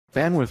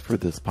Bandwidth for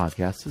this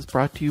podcast is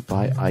brought to you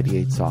by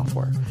Ideate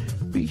Software.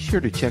 Be sure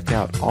to check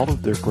out all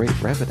of their great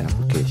Revit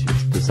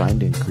applications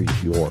designed to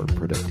increase your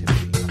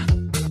productivity.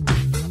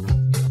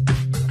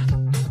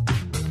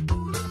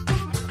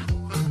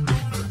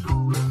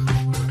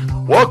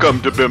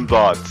 Welcome to BIM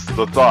Thoughts,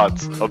 the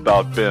thoughts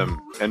about BIM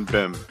and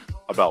BIM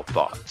about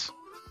thoughts.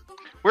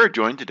 We're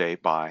joined today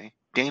by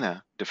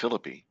Dana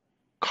DeFilippi,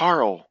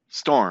 Carl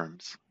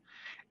Storms,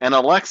 and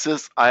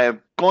Alexis. I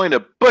am going to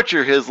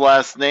butcher his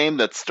last name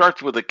that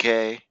starts with a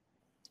K.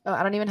 Oh,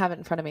 I don't even have it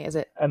in front of me. Is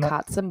it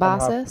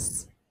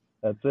Katsimbasis?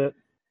 That's it.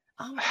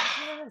 Oh my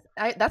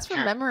goodness. That's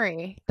from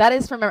memory. That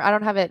is from memory. I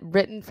don't have it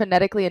written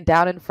phonetically and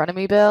down in front of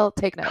me, Bill.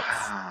 Take notes.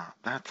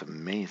 That's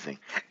amazing.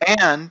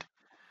 And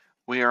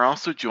we are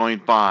also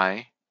joined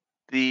by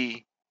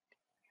the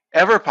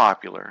ever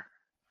popular,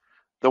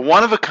 the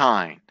one of a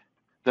kind,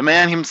 the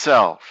man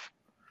himself,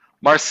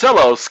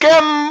 Marcello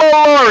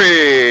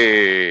Sgambelluri.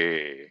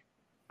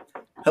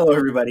 Hello,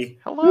 everybody.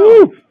 Hello.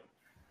 Woo!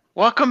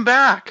 Welcome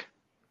back.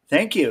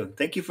 Thank you.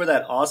 Thank you for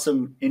that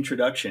awesome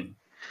introduction.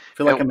 I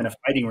feel like I'm in a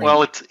fighting ring.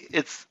 Well,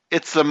 it's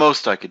the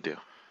most I could do.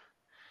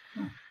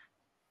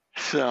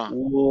 So,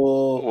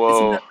 whoa.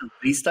 Isn't that the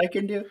least I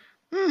can do?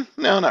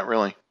 No, not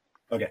really.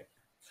 Okay.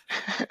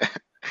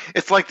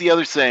 It's like the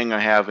other saying I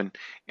have,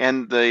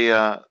 and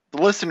the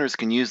listeners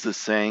can use this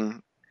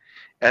saying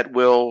at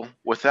will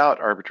without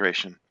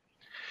arbitration.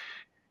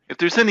 If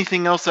there's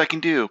anything else I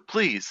can do,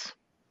 please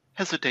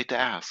hesitate to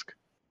ask.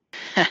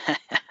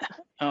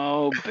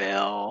 Oh,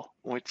 Bill.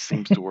 Which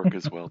seems to work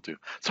as well, too.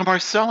 So,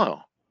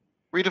 Marcello,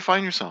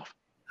 redefine yourself.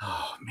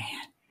 Oh, man.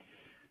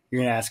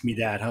 You're going to ask me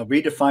that, huh?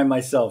 Redefine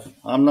myself.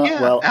 I'm not,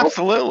 well,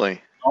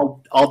 absolutely.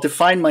 I'll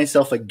define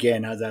myself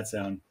again. How's that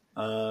sound?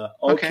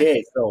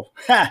 Okay. So,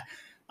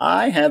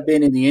 I have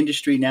been in the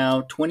industry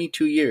now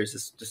 22 years.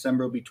 This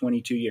December will be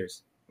 22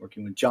 years.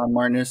 Working with John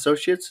Martin &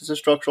 Associates. It's a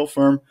structural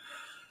firm.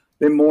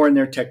 Been more in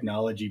their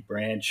technology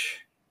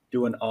branch,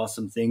 doing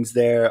awesome things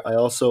there. I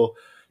also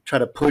try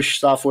to push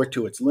software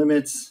to its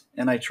limits,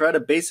 and I try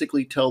to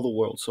basically tell the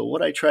world. So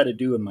what I try to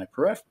do in my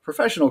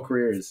professional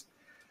career is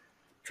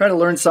try to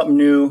learn something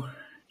new,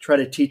 try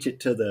to teach it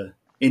to the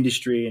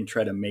industry, and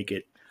try to make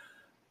it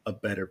a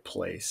better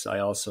place. I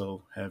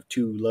also have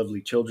two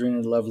lovely children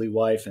and a lovely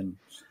wife, and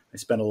I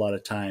spend a lot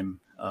of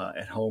time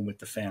at home with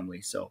the family.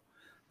 So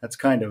that's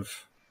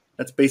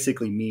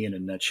basically me in a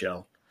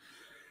nutshell.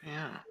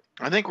 Yeah.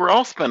 I think we're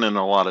all spending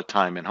a lot of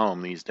time at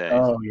home these days.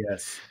 Oh,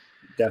 yes,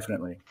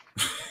 definitely.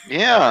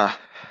 Yeah.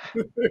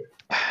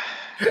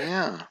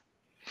 Yeah.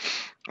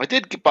 I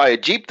did buy a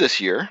Jeep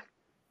this year,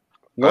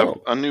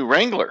 a new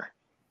Wrangler.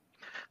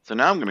 So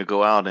now I'm going to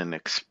go out and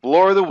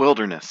explore the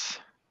wilderness.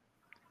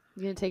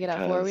 You going to take it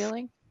out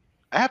four-wheeling?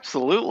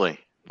 Absolutely.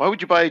 Why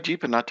would you buy a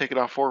Jeep and not take it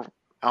out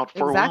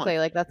four-wheeling? Exactly.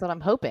 Like, that's what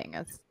I'm hoping.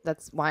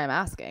 That's why I'm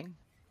asking.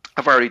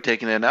 I've already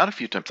taken it out a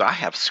few times. I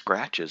have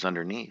scratches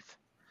underneath.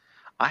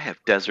 I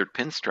have desert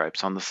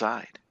pinstripes on the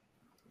side.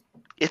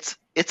 It's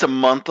a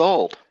month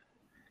old.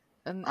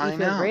 And you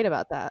feel great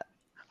about that.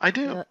 I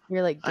do.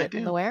 You're like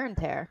getting the wear and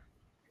tear.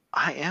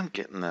 I am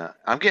getting that.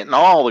 I'm getting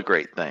all the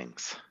great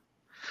things.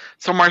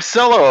 So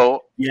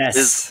Marcello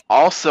is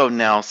also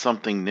now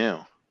something new.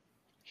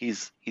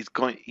 He's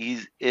going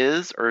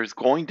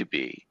to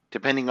be,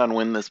 depending on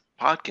when this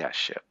podcast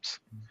ships,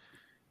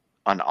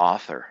 an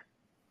author,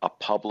 a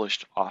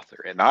published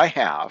author. And I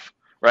have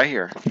right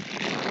here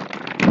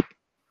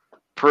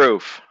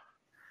proof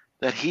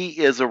that he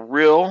is a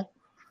real,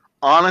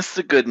 honest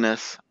to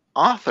goodness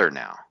author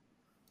now.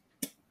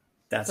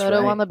 That's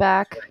Photo right. on the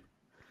back.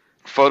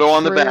 Photo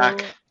on the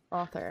back.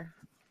 Author.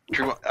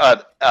 True.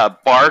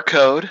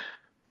 Barcode.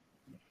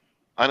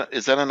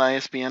 Is that an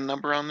ISBN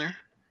number on there?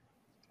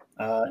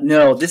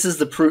 No, this is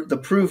the proof. The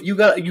proof you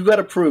got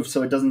a proof,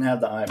 so it doesn't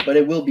have the I, but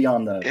it will be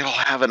on the. It'll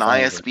have an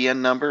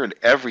ISBN number and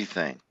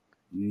everything.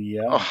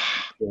 Yeah, oh.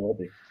 It will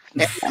be.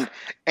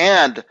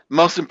 and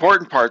most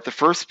important part, the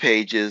first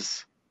page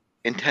is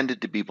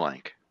intended to be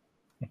blank.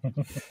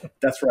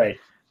 That's right.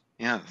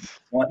 Yes.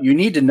 Well, you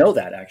need to know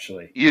that,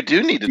 actually. You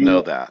do need to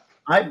know that.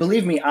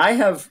 Believe me, I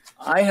have.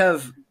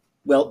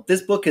 Well,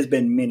 this book has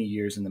been many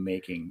years in the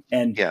making,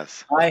 and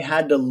yes, I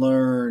had to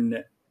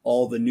learn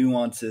all the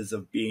nuances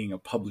of being a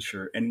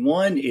publisher. And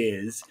one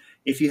is,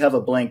 if you have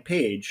a blank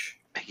page,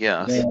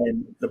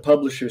 then the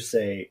publishers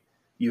say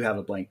you have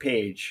a blank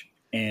page.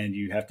 And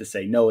you have to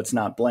say, no, it's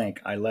not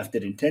blank. I left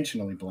it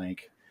intentionally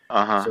blank.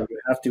 So you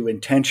have to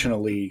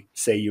intentionally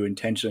say you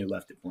intentionally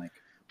left it blank.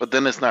 But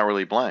then it's not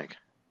really blank.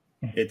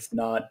 It's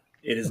not.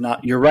 It is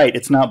not. You're right.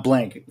 It's not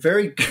blank.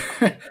 Very.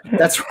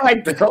 That's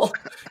right, Bill.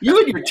 You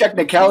and your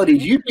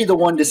technicalities. You'd be the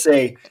one to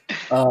say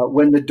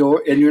when the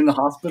door and you're in the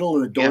hospital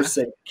and the doors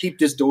say keep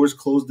this doors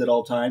closed at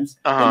all times.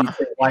 And you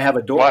say, why have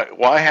a door?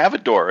 Why have a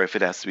door if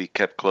it has to be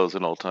kept closed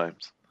at all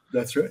times?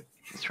 That's right.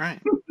 That's right.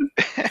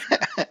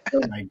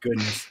 Oh my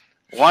goodness.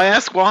 Why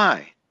ask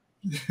why?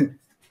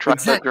 Try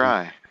to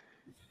dry.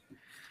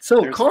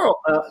 So, Carl,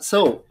 what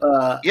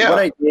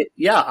I did,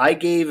 I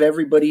gave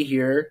everybody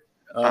here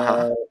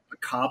a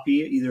copy,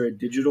 either a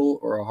digital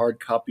or a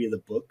hard copy of the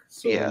book.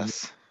 So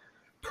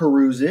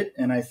peruse it,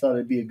 and I thought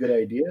it'd be a good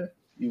idea.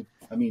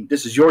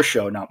 This is your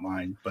show, not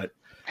mine, but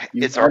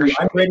it's our show.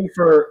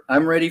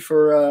 I'm ready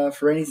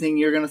for anything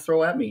you're going to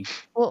throw at me.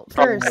 Well,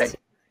 first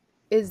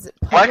is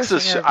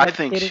Alexis. I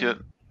think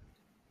should.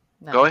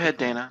 No. Go ahead,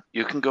 Dana.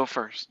 You can go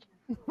first.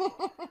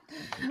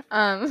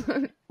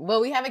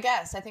 Well, we have a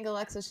guest. I think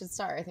Alexis should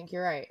start. I think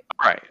you're right.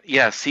 Right.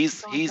 Yes,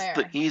 he's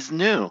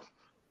new.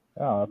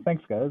 Oh,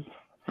 thanks, guys.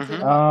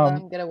 Let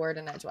him get a word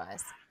in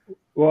edgewise.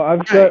 Well,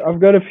 I've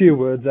got a few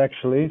words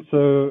actually.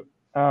 So,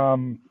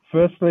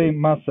 firstly,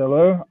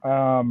 Marcello,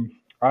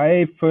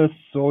 I first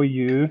saw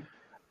you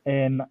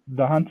in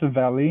the Hunter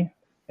Valley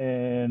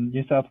in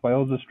New South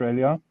Wales,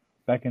 Australia,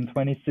 back in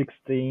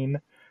 2016.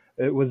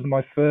 It was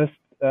my first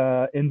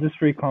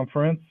industry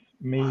conference,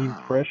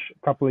 fresh,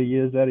 a couple of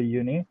years out of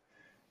uni,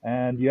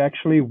 and you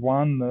actually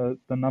won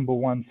the number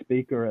one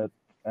speaker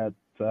at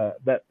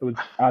that was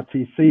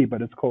RTC,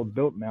 but it's called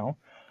Built now.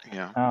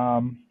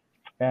 Yeah.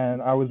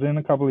 And I was in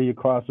a couple of your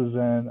classes,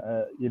 and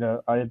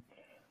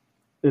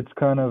it's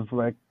kind of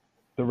like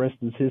the rest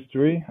is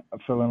history. I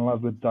fell in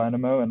love with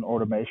Dynamo and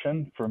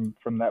automation from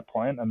that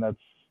point, and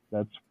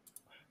that's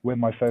where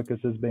my focus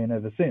has been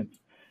ever since.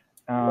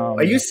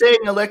 Are you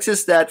saying,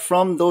 Alexis, that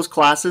from those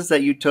classes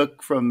that you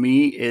took from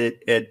me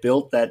at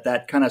Built,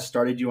 that kind of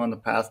started you on the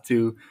path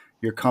to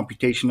your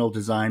computational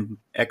design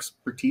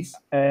expertise?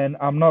 And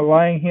I'm not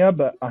lying here,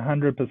 but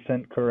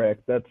 100%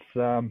 correct. That's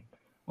it.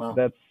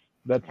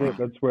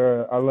 That's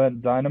where I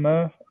learned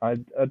Dynamo. I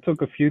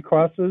took a few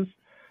classes.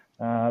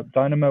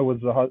 Dynamo was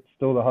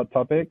still the hot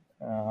topic,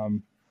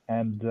 and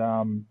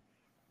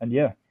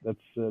yeah, that's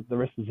the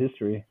rest is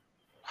history.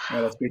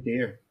 Yeah, that's great to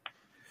hear.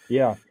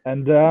 Yeah,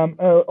 and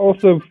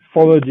also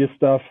followed your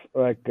stuff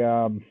like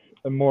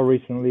more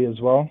recently as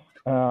well.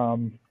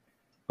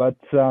 But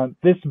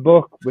this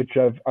book, which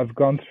I've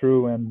gone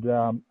through, and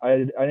I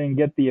didn't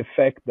get the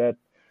effect that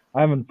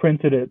I haven't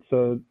printed it,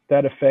 so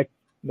that effect,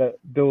 that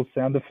Bill's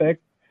sound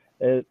effect,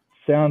 it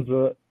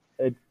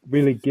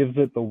really gives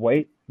it the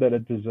weight that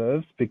it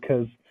deserves,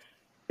 because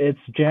it's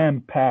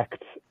jam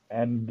packed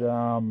and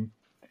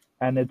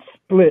it's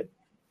split.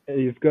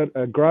 You've got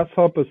a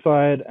Grasshopper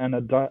side and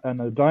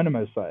a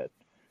Dynamo side,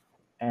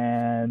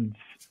 and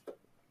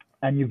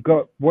you've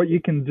got what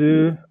you can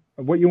do,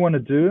 what you want to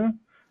do,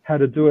 how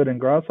to do it in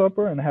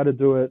Grasshopper and how to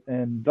do it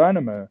in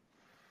Dynamo,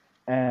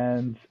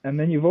 and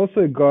then you've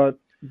also got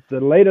the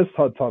latest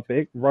hot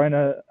topic,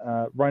 Rhino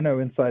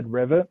inside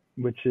Revit,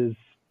 which is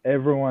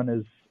everyone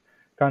is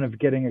kind of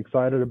getting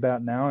excited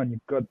about now, and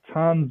you've got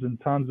tons and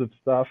tons of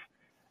stuff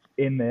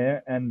in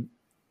there, and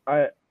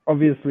I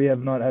obviously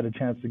have not had a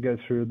chance to go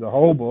through the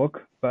whole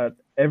book, but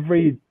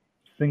every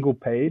single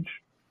page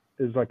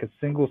is like a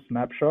single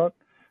snapshot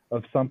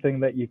of something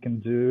that you can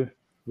do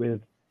with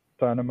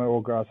Dynamo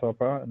or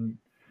Grasshopper,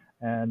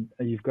 and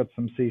you've got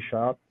some C#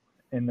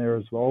 in there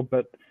as well.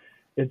 But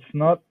it's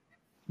not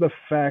the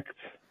fact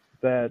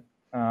that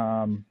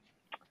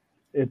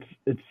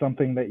it's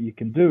something that you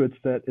can do. It's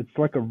that it's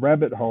like a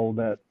rabbit hole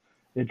that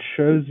it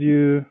shows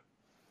you,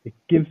 it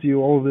gives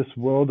you all this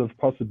world of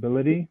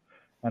possibility.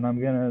 And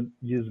I'm going to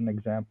use an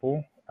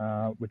example,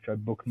 which I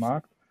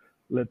bookmarked.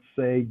 Let's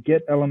say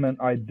get element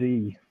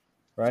ID,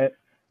 right?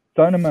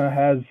 Dynamo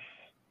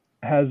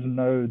has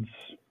nodes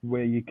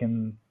where you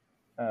can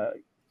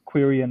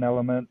query an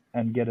element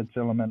and get its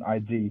element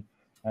ID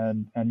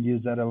and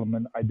use that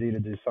element ID to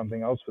do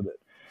something else with it.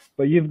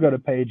 But you've got a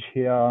page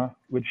here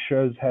which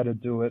shows how to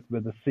do it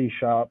with a C#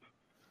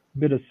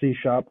 bit of C#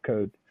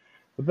 code.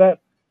 But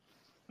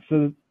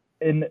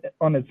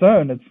on its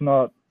own, it's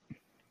not,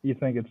 you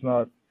think it's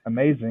not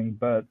amazing,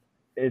 but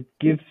it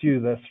gives you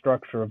the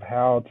structure of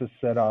how to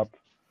set up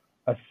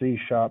a C#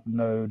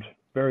 node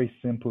very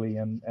simply,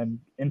 and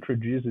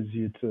introduces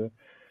you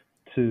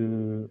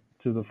to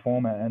the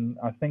format. And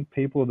I think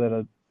people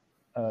that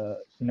are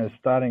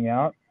starting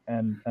out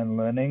and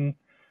learning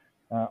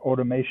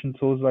automation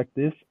tools like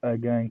this are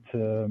going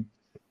to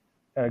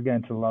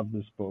love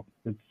this book.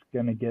 It's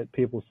going to get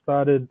people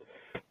started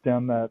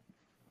down that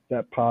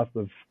path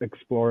of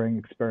exploring,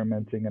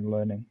 experimenting, and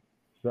learning.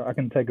 So I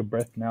can take a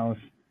breath now.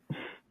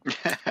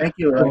 Thank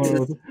you,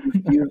 Alexis.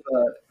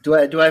 Do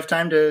I have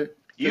time to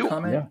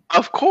comment? Yeah.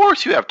 Of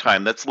course you have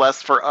time. That's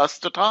less for us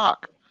to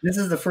talk. This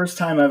is the first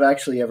time I've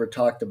actually ever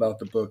talked about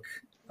the book.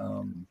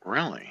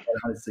 Really?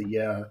 Honestly,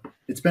 yeah.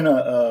 It's been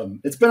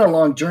a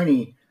long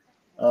journey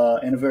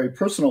and a very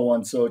personal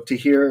one. So to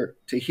hear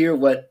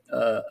what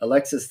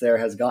Alexis there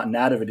has gotten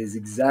out of it is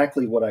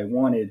exactly what I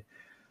wanted.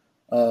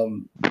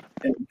 And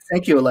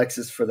thank you,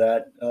 Alexis, for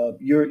that.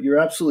 You're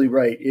absolutely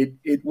right.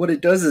 It what it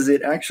does is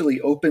it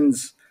actually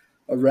opens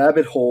a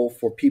rabbit hole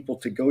for people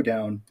to go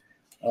down.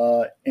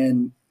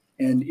 And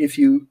if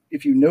you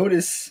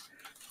notice,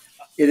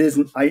 it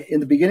isn't. In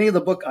the beginning of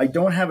the book, I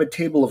don't have a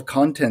table of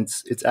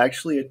contents. It's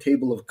actually a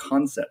table of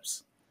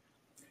concepts,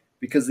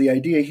 because the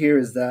idea here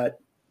is that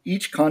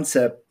each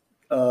concept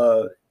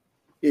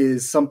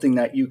is something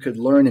that you could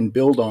learn and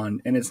build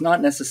on, and it's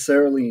not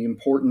necessarily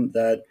important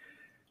that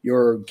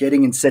you're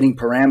getting and setting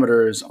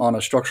parameters on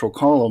a structural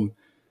column.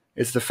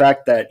 It's the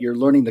fact that you're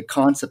learning the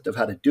concept of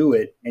how to do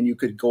it, and you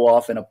could go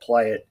off and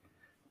apply it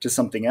to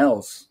something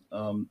else.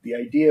 The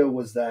idea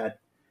was that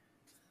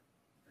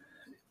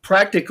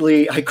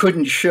practically I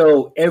couldn't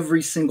show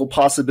every single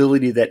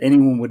possibility that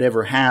anyone would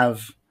ever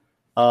have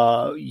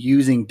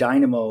using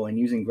Dynamo and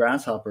using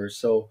Grasshopper.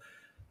 So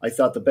I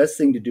thought the best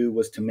thing to do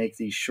was to make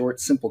these short,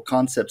 simple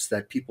concepts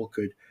that people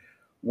could,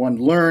 one,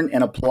 learn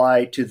and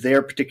apply to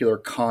their particular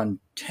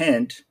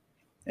content,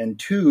 and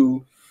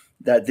two,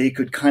 that they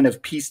could kind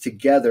of piece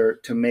together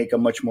to make a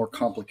much more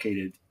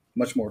complicated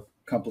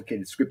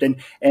script.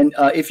 And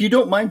if you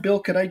don't mind, Bill,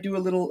 could I do a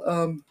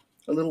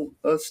little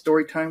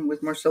story time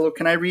with Marcello?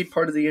 Can I read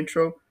part of the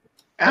intro?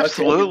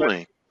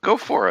 Absolutely. Go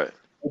for it.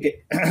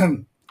 Okay.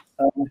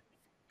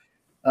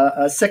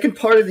 Second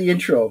part of the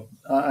intro.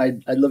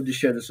 I'd love to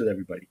share this with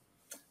everybody.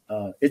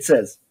 It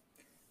says,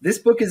 this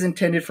book is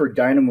intended for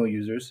Dynamo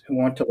users who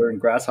want to learn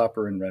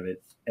Grasshopper and Revit,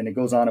 and it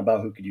goes on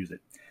about who could use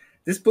it.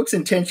 This book's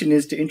intention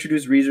is to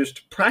introduce readers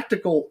to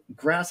practical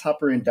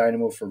Grasshopper and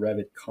Dynamo for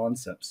Revit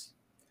concepts.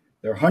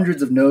 There are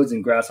hundreds of nodes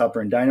in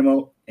Grasshopper and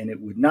Dynamo, and it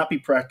would not be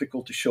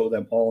practical to show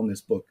them all in this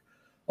book.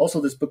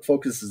 Also, this book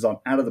focuses on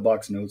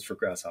out-of-the-box nodes for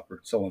Grasshopper,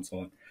 so on and so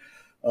on.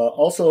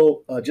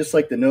 Also, just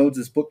like the nodes,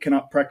 this book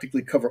cannot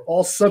practically cover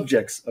all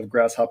subjects of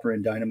Grasshopper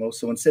and Dynamo,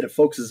 so instead it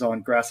focuses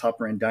on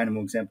Grasshopper and Dynamo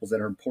examples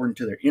that are important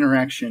to their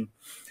interaction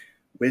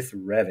with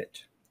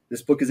Revit.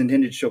 This book is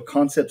intended to show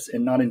concepts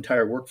and not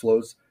entire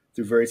workflows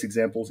through various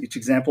examples. Each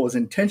example is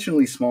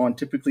intentionally small and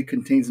typically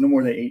contains no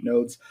more than 8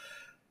 nodes.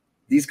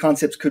 These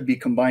concepts could be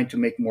combined to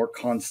make more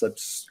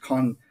complex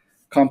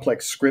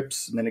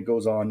scripts. And then it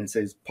goes on and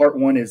says, part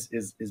 1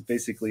 is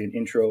basically an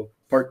intro.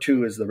 Part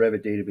 2 is the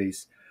Revit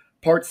database.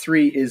 Part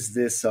 3 is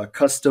this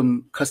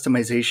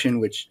customization,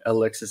 which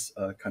Alexis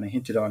kind of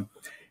hinted on.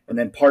 And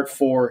then part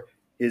 4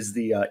 is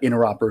the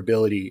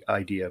interoperability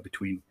idea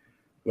between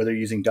whether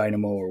you're using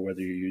Dynamo or whether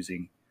you're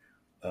using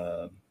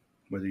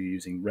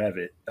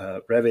Revit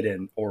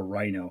or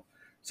Rhino.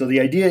 So the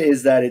idea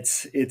is that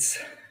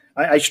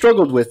I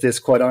struggled with this,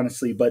 quite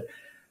honestly, but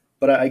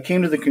I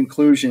came to the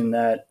conclusion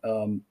that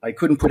I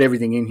couldn't put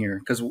everything in here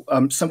because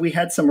we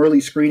had some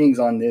early screenings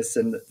on this,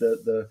 and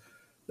the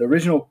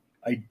original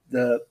a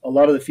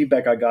lot of the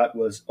feedback I got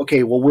was,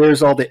 okay, well,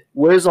 where's all the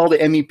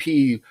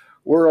MEP?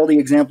 Where are all the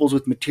examples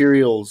with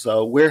materials?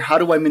 How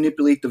do I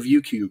manipulate the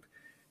view cube?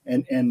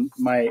 And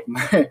my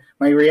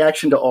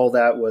reaction to all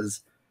that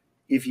was,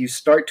 if you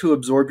start to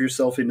absorb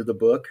yourself into the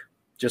book,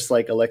 just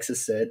like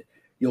Alexis said,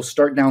 you'll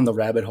start down the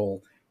rabbit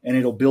hole, and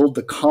it'll build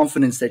the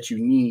confidence that you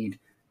need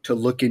to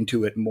look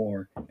into it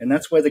more. And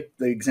that's why the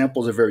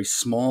examples are very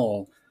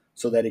small,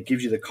 so that it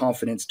gives you the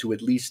confidence to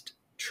at least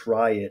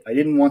try it. I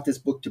didn't want this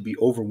book to be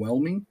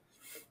overwhelming,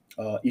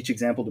 each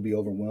example to be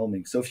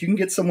overwhelming. So if you can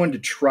get someone to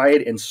try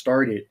it and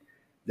start it,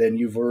 then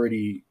you've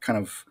already kind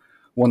of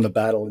won the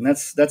battle. And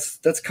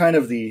that's kind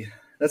of the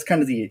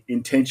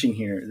intention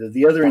here.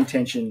 The other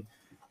intention,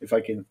 if I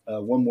can,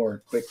 one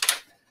more quick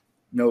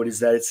note, is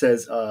that it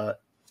says,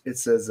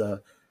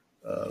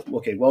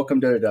 okay, welcome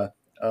to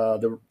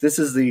this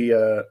is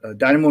the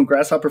Dynamo and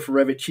Grasshopper for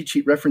Revit cheat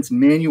sheet reference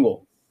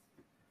manual.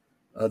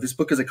 This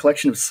book is a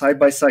collection of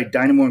side-by-side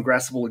Dynamo and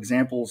Grasshopper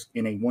examples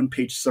in a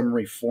one-page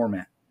summary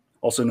format,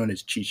 also known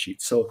as cheat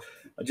sheets. So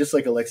just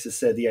like Alexis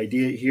said, the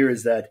idea here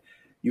is that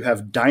you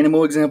have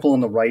Dynamo example on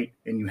the right,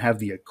 and you have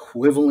the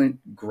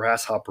equivalent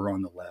Grasshopper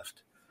on the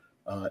left.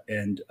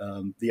 And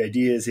the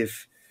idea is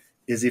if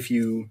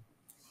you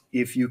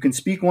can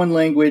speak one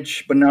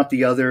language but not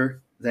the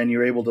other, then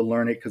you're able to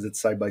learn it because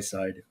it's side by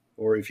side.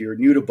 Or if you're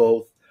new to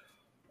both,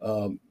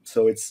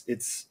 so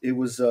it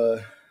was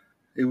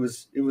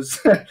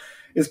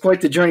it's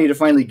quite the journey to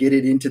finally get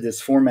it into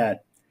this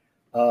format.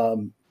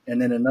 And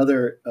then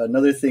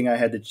another thing I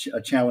had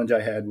a challenge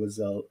I had was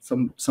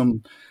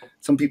some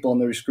people on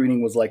the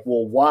screening was like,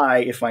 well, why,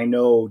 if I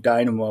know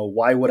Dynamo,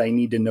 why would I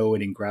need to know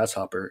it in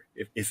Grasshopper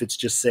if it's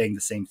just saying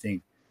the same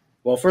thing?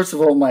 Well, first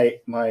of all, my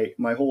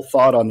whole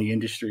thought on the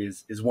industry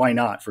is why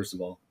not? First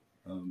of all,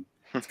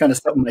 it's kind of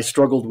something I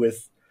struggled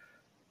with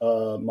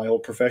my whole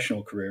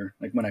professional career.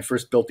 Like when I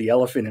first built the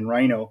elephant in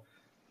Rhino,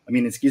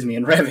 in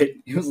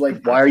Revit, it was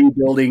like, why are you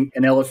building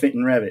an elephant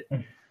in Revit?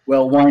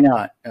 Well, why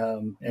not?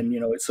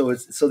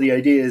 So the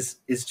idea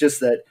is just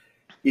that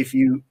if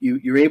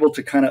you're able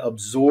to kind of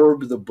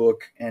absorb the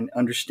book and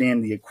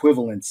understand the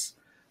equivalence,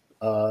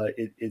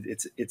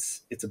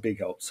 it's a big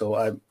help. So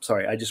I'm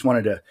sorry, I just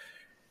wanted to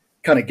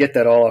kind of get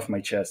that all off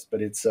my chest,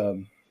 but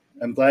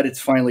I'm glad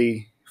it's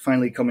finally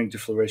coming to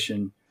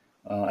fruition.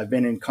 I've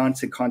been in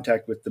constant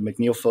contact with the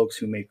McNeil folks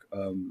who make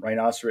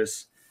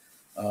Rhinoceros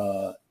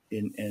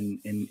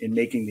in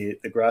making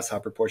the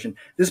Grasshopper portion.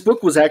 This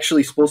book was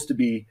actually supposed to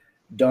be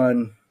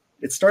done.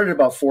 It started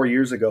about 4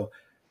 years ago.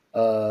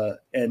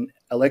 And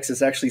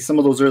Alexis, actually, some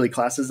of those early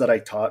classes that I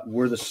taught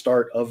were the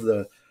start of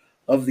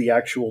the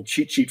actual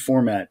cheat sheet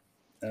format,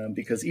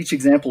 because each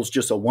example is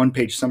just a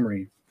one-page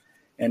summary.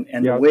 And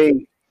yeah.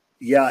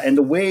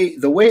 the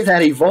way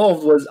that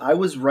evolved was I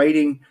was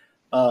writing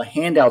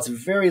handouts,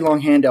 very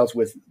long handouts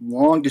with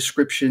long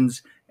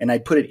descriptions and I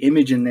put an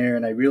image in there,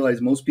 and I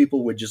realized most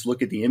people would just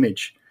look at the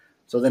image.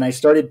 So then I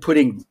started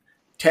putting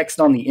text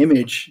on the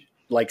image,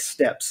 like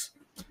steps.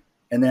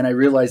 And then I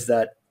realized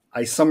that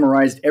I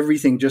summarized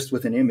everything just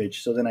with an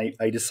image. So then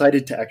I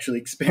decided to actually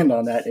expand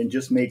on that and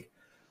just make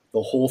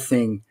the whole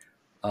thing,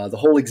 the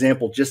whole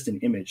example, just an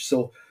image.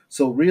 So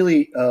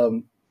really,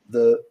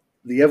 the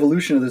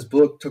evolution of this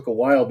book took a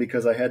while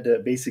because I had to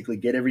basically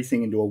get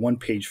everything into a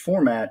 1-page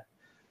format,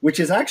 which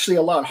is actually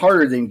a lot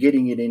harder than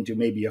getting it into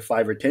maybe a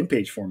 5 or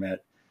 10-page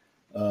format,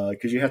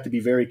 because you have to be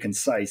very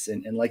concise.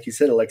 And like you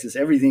said, Alexis,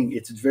 everything,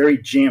 it's very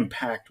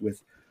jam-packed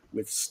with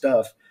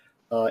stuff.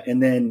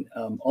 And then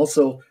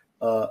also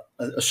a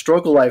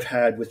struggle I've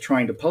had with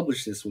trying to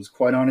publish this was,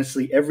 quite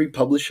honestly, every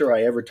publisher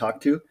I ever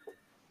talked to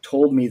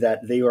told me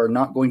that they are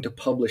not going to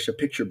publish a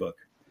picture book.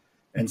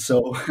 And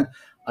so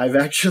I've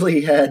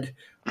actually had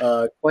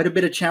quite a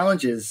bit of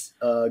challenges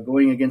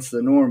going against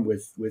the norm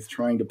with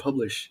trying to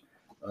publish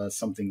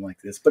something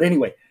like this. But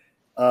anyway,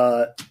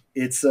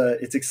 it's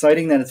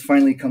exciting that it's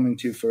finally coming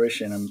to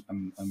fruition.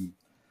 I'm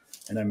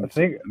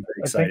very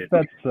excited.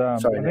 I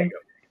think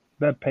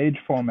that page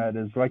format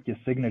is like your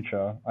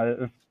signature.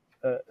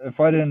 If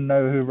I didn't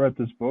know who wrote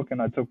this book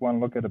and I took one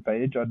look at a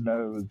page, I'd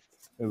know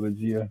it was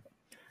you,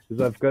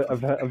 because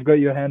I've got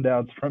your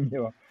handouts from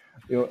your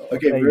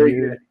okay, very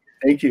good.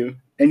 Thank you.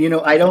 And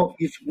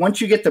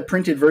once you get the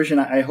printed version,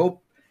 I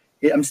hope,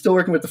 I'm still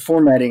working with the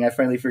formatting. I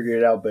finally figured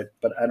it out, but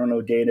I don't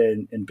know, Dana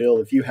and Bill,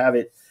 if you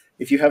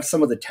have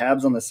some of the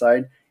tabs on the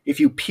side,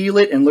 if you peel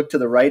it and look to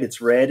the right, it's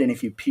red, and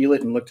if you peel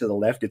it and look to the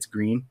left, it's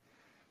green.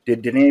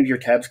 Did any of your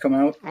tabs come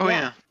out? Oh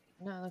yeah.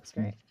 No, that's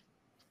great.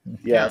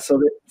 Yeah.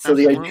 So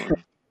the idea.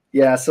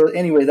 Yeah. So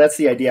anyway, that's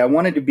the idea. I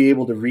wanted to be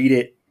able to read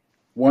it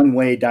one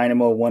way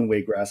Dynamo, one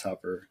way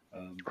Grasshopper.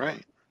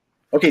 Right.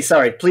 Okay.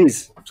 Sorry.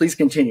 Please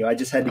continue. I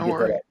just had to get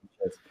that out.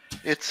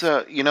 It's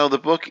the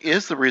book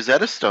is the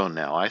Rosetta Stone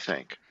now, I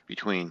think,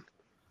 between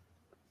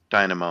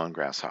Dynamo and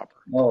Grasshopper.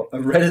 Oh,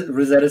 a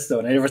Rosetta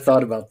Stone. I never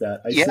thought about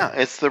that.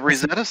 It's the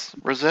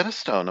Rosetta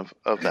Stone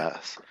of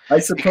that. I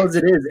suppose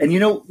it is. And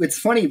it's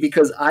funny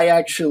because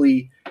I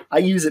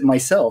use it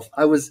myself.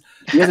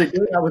 The other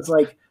day I was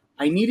like,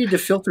 I needed to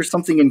filter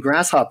something in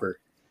Grasshopper.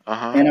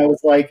 And I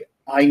was like,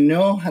 I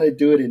know how to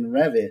do it in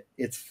Revit.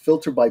 It's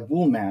filter by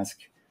bool mask.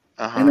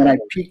 And then I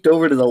peeked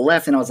over to the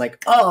left and I was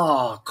like,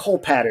 coal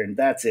pattern,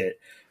 that's it.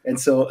 And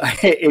so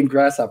in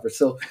Grasshopper,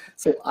 so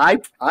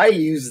I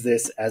use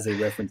this as a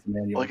reference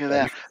manual. Look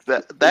at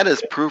that. That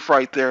is proof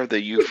right there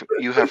that you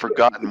have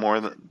forgotten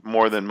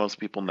more than most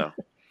people know.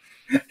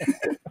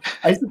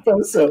 I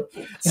suppose so.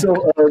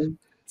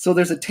 So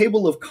there's a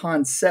table of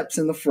concepts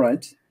in the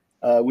front,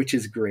 which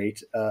is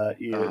great.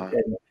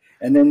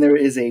 And then there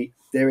is a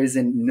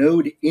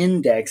node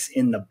index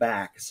in the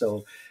back.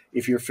 So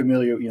if you're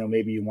familiar,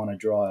 maybe you want to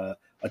draw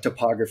a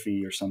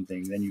topography or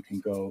something, then you can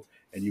go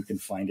and you can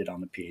find it on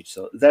the page.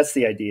 So that's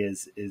the idea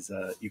is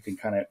you can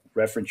kind of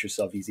reference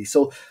yourself easy.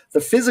 So the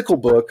physical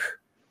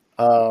book,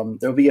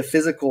 there'll be a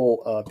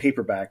physical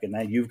paperback, and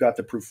then you've got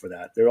the proof for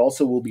that. There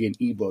also will be an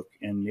ebook,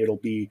 and it'll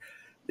be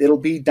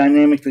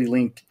dynamically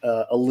linked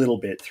a little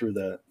bit through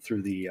the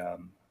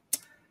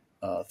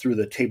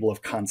table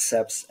of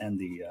concepts and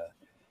the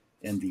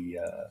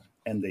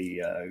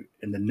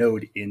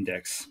node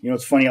index.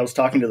 It's funny. I was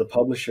talking to the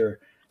publisher,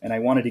 and I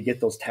wanted to get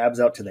those tabs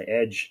out to the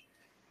edge,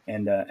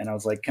 and I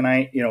was like, "Can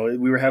I?"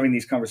 We were having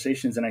these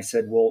conversations, and I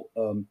said, "Well,"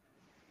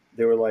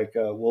 they were like,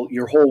 "Well,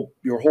 your whole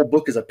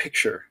book is a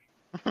picture,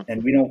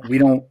 and we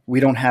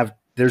don't have.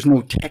 There's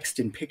no text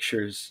in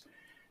pictures."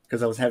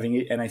 Because I was having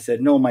it, and I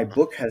said, "No, my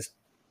book has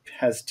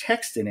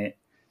text in it.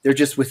 They're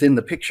just within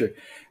the picture,"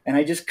 and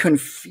I just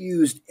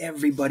confused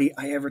everybody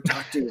I ever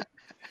talked to.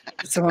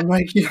 So I'm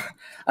like,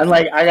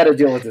 I got to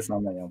deal with this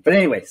on my own. But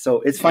anyway,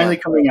 so it's finally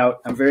coming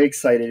out. I'm very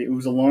excited. It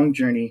was a long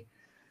journey,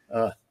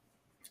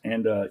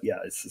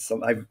 it's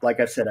like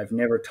I've said, I've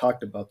never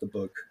talked about the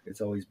book. It's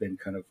always been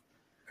kind of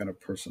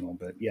personal.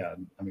 But yeah,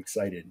 I'm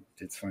excited.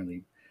 It's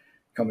finally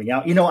coming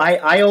out.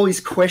 I always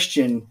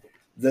question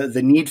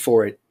the need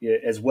for it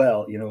as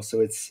well.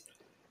 So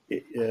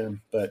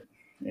but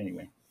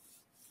anyway,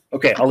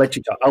 okay. I'll let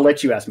you talk. I'll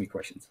let you ask me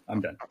questions.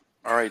 I'm done.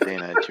 All right,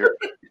 Dana.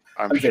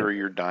 I'm sure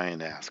you're dying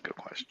to ask a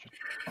question.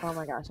 Oh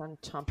my gosh, I'm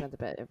chomping at the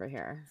bit over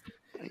here.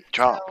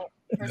 Chomp. So,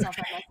 first off,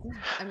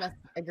 I must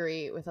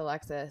agree with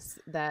Alexis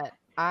that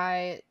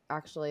I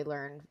actually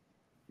learned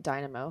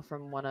Dynamo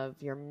from one of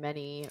your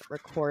many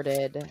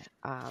recorded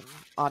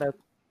Autodesk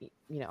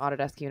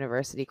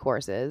University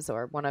courses,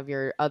 or one of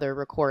your other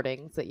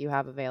recordings that you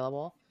have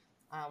available.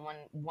 One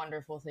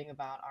wonderful thing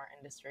about our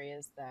industry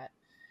is that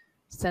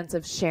sense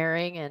of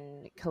sharing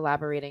and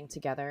collaborating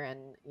together,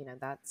 and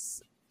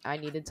I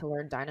needed to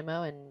learn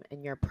Dynamo, and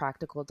your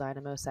practical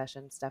Dynamo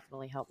sessions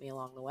definitely helped me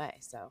along the way.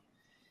 So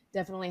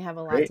definitely have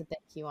a lot to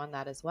thank you on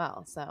that as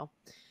well. So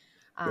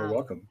you're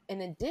welcome. In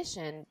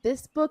addition,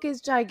 this book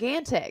is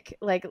gigantic.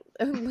 Like,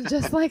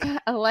 just like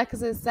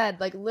Alexis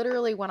said, like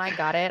literally when I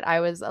got it, I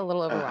was a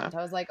little overwhelmed.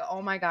 I was like,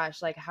 oh my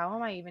gosh, like how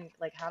am I even,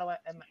 like,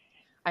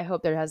 I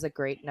hope there has a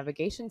great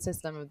navigation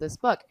system of this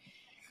book.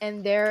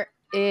 And there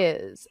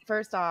is,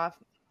 first off,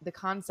 the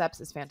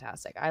concepts is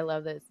fantastic. I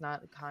love that it's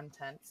not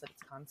contents, that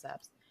it's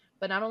concepts.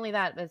 But not only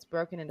that, but it's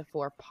broken into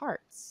 4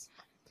 parts.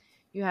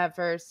 You have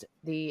first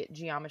the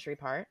geometry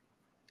part.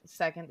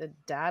 Second, the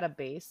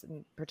database,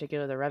 in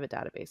particular the Revit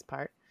database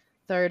part.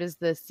 Third is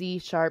the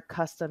C#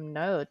 custom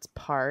nodes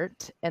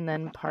part. And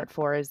then part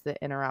 4 is the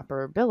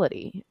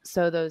interoperability.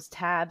 So those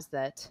tabs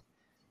that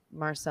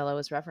Marcello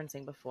was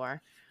referencing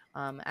before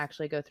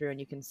actually go through, and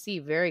you can see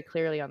very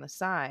clearly on the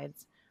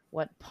sides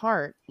what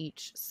part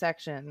each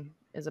section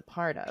is a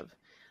part of,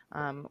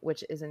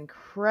 which is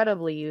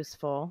incredibly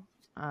useful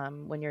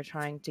when you're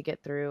trying to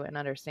get through and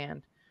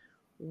understand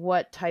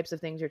what types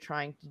of things you're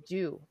trying to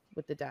do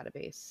with the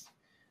database.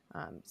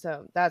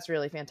 So that's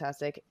really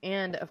fantastic.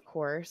 And of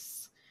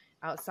course,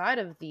 outside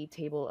of the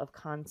table of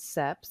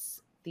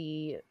concepts,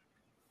 the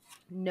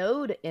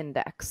node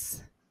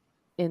index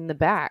in the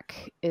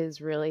back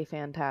is really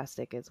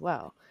fantastic as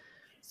well.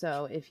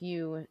 So if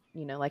you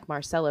know, like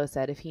Marcello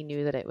said, if he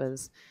knew that it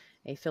was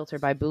a filter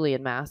by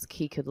Boolean mask,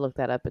 he could look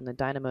that up in the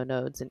Dynamo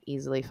nodes and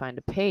easily find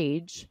a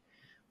page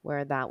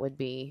where that would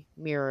be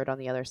mirrored on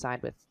the other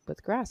side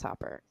with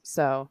Grasshopper.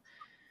 So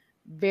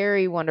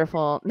very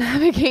wonderful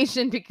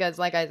navigation, because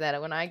like I said,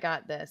 when I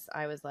got this,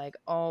 I was like,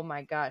 oh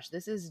my gosh,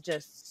 this is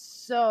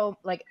just so,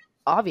 like,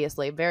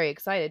 obviously very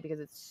excited because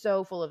it's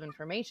so full of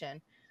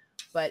information,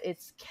 but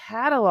it's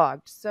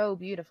cataloged so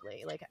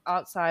beautifully, like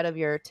outside of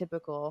your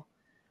typical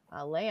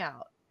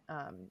layout,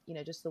 you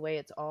know, just the way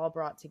it's all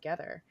brought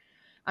together.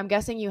 I'm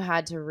guessing you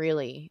had to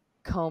really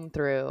comb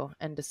through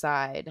and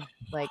decide,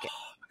 like,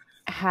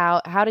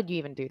 how did you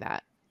even do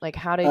that? Like,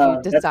 how did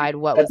you decide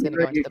what was going to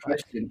go into the book?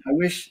 I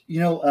wish, you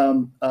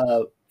know,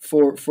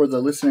 for the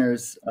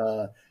listeners,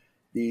 the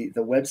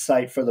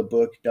website for the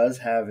book does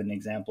have an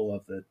example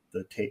of the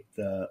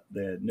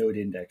node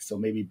index. So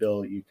maybe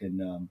Bill, you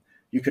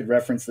could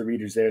reference the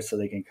readers there so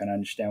they can kind of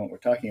understand what we're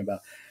talking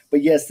about.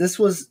 But yes, this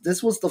was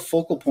the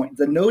focal point.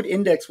 The node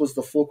index was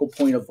the focal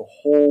point of the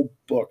whole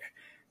book,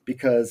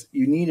 because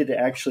you needed to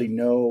actually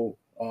know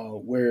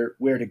where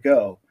to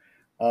go,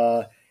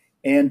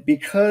 and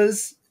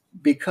because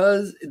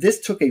this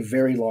took a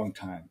very long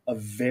time, a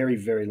very,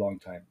 very long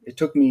time. It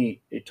took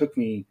me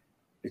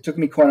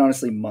quite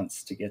honestly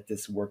months to get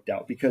this worked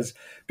out, because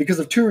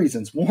of 2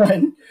 reasons.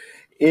 One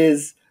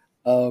is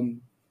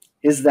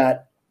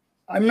that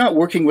I'm not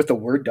working with a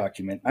Word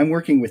document. I'm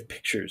working with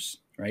pictures,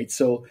 right?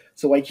 So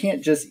you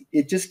can't just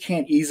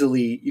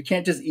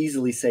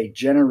easily say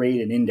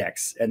generate an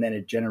index and then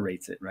it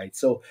generates it, right?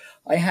 So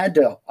I had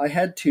to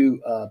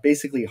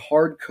basically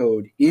hard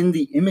code in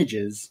the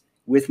images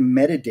with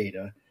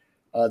metadata.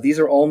 These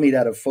are all made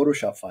out of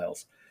Photoshop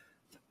files.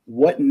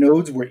 What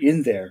nodes were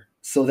in there,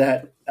 so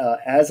that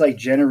as I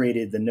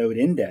generated the node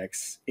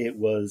index, it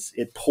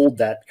pulled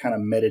that kind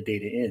of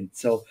metadata in.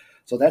 So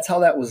that's how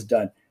that was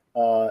done.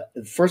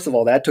 First of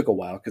all, that took a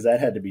while because that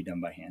had to be done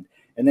by hand.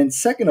 And then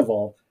second of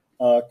all,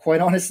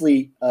 quite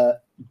honestly,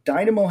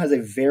 Dynamo has a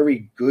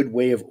very good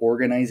way of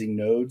organizing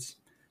nodes.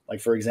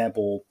 Like, for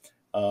example,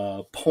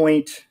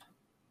 point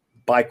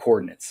by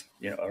coordinates,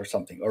 or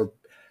something, or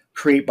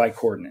create by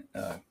coordinate.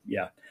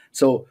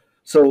 So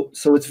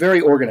it's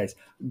very organized.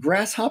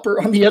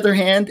 Grasshopper, on the other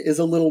hand, is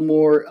a little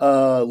more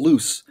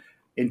loose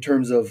in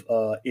terms of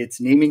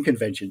its naming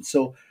convention.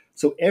 So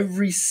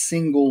every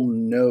single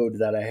node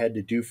that I had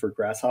to do for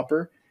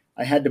Grasshopper,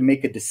 I had to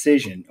make a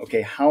decision.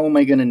 Okay, how am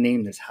I going to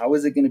name this? How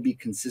is it going to be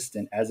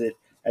consistent as it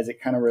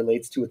kind of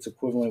relates to its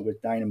equivalent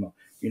with Dynamo?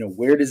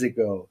 Where does it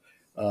go?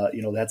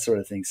 That sort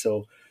of thing.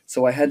 So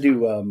I had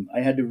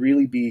to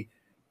really be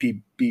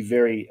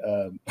very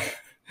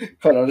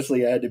quite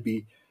honestly, I had to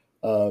be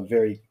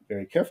very,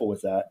 very careful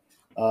with that.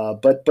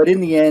 But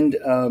in the end,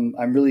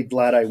 I'm really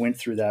glad I went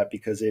through that,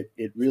 because it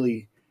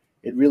really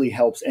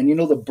helps. And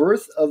the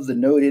birth of the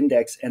node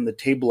index and the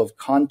table of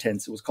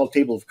contents, it was called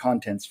table of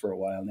contents for a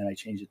while, and then I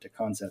changed it to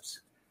concepts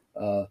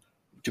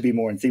to be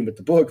more in theme with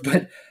the book.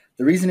 But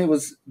the reason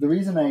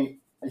I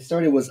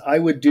started was I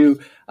would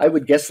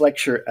guest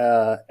lecture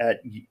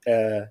at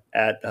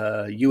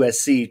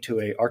USC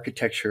to a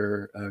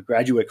architecture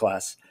graduate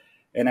class.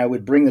 And I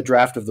would bring the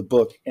draft of the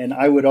book, and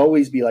I would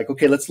always be like,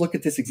 okay, let's look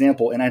at this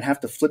example. And I'd have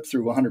to flip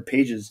through 100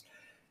 pages.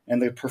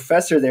 And the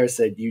professor there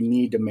said, you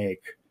need to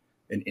make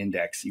an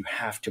index. You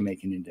have to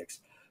make an index.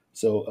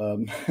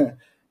 So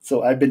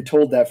so I've been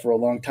told that for a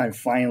long time.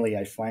 Finally,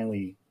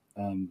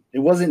 it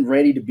wasn't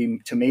ready to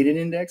make an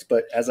index,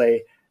 but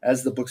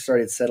as the book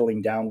started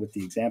settling down with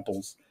the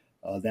examples,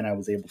 then I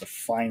was able to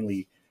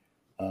finally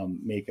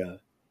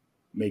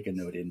make a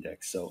node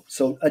index. So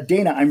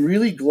Dana, I'm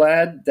really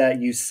glad that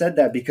you said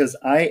that, because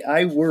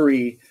I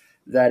worry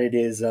that it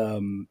is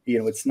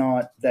it's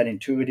not that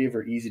intuitive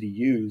or easy to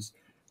use,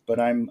 but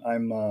I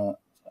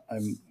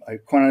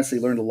quite honestly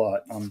learned a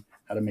lot on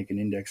how to make an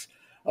index.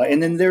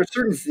 And then there are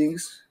certain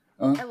things.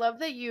 I love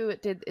that you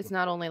did. It's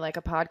not only like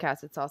a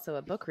podcast; it's also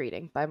a book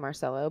reading by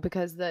Marcello,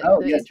 because the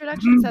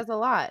introduction says a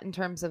lot in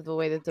terms of the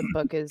way that the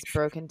book is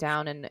broken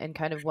down and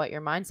kind of what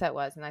your mindset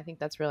was, and I think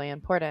that's really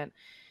important.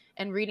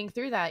 And reading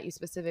through that, you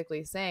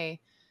specifically say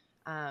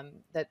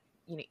that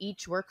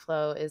each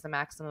workflow is a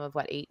maximum of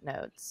 8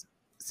 nodes.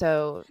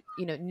 So,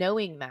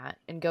 knowing that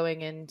and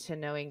going into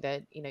knowing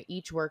that,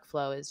 each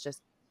workflow is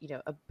just,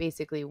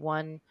 basically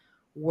one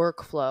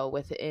workflow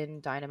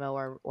within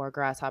Dynamo or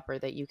Grasshopper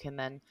that you can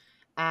then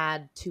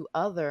add to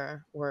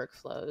other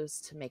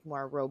workflows to make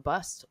more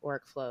robust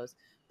workflows.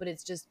 But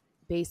it's just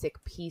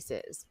basic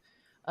pieces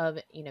of,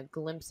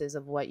 glimpses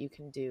of what you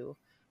can do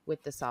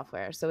with the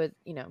software. So it,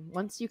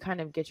 once you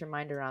kind of get your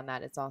mind around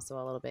that, it's also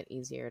a little bit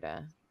easier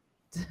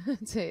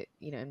to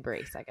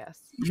embrace, I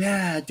guess.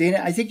 Yeah,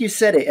 Dana, I think you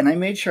said it, and I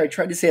made sure I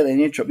tried to say that in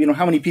the intro.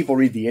 How many people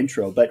read the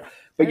intro? But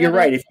you're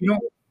right.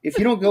 If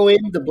you don't go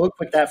in the book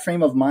with that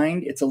frame of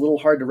mind, it's a little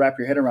hard to wrap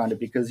your head around it,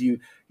 because you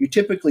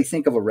typically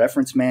think of a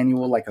reference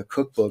manual like a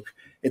cookbook.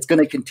 It's going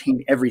to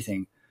contain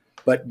everything,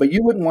 but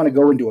you wouldn't want to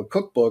go into a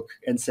cookbook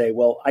and say,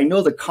 well, I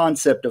know the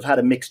concept of how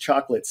to mix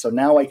chocolate, so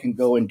now I can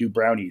go and do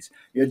brownies.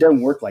 It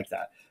doesn't work like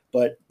that.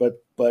 But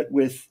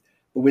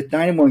with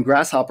Dynamo and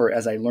Grasshopper,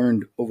 as I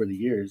learned over the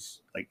years,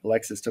 like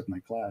Alexis took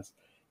my class,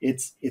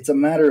 it's a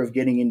matter of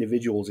getting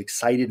individuals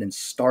excited and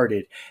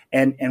started.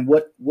 And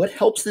what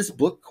helps this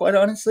book, quite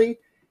honestly,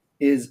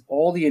 is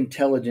all the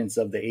intelligence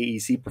of the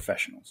AEC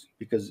professionals,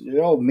 because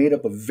they're all made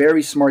up of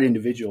very smart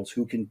individuals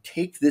who can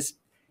take this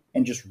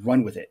and just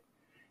run with it.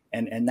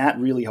 And that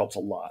really helps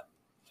a lot,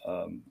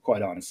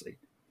 quite honestly.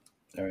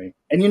 All right.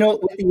 And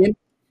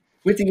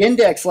with the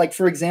index, like,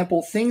 for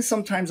example, things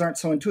sometimes aren't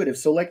so intuitive.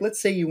 So like,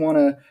 let's say you want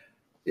to,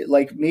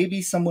 like,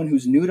 maybe someone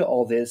who's new to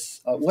all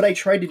this, what I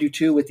tried to do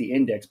too with the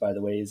index, by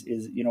the way,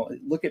 is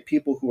look at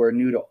people who are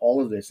new to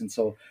all of this. And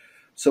so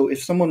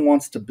if someone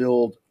wants to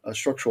build a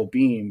structural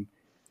beam,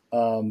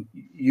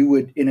 you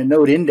would, in a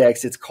node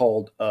index, it's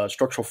called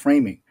structural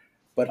framing.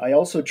 But I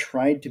also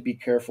tried to be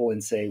careful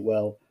and say,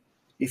 well,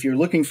 if you're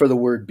looking for the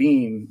word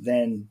beam,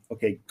 then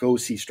okay, go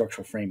see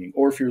structural framing.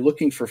 Or if you're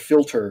looking for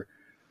filter,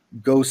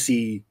 go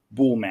see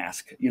bool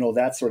mask,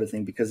 that sort of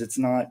thing, because it's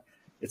not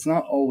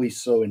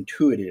always so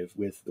intuitive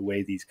with the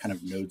way these kind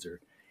of nodes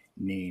are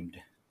named.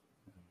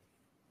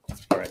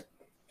 All right.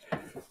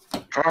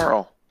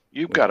 Carl,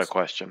 you've got a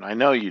question. I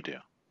know you do.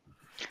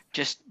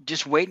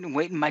 Just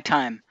waiting my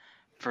time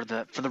for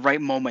the right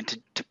moment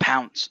to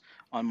pounce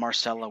on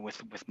Marcello with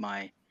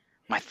my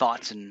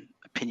thoughts and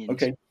opinions.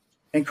 Okay.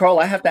 And Carl,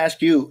 I have to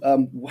ask you,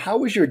 how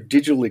was your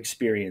digital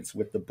experience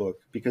with the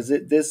book? Because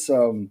this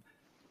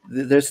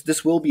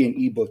will be an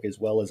ebook as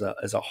well as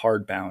a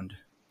hardbound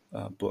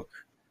book.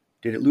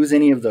 Did it lose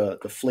any of the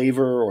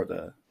flavor or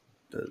the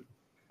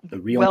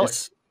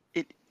realness?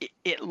 Well,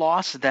 it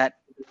lost that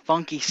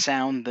funky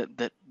sound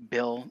that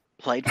Bill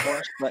played for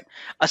us. But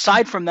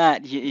aside from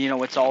that,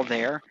 it's all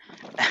there.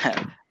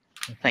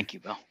 Thank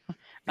you, Bill.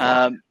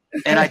 And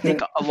I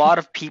think a lot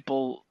of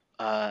people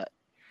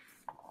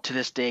to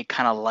this day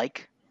kind of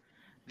like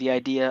the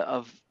idea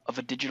of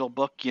a digital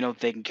book.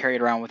 They can carry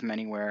it around with them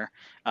anywhere.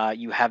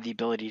 You have the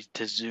ability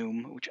to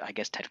zoom, which I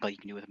guess technically you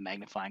can do with a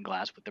magnifying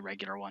glass with the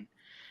regular one.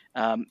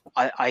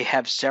 I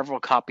have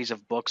several copies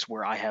of books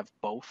where I have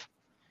both.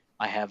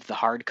 I have the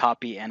hard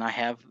copy and I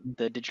have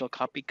the digital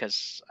copy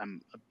because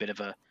I'm a bit of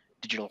a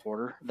digital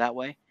hoarder that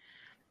way.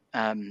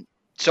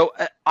 So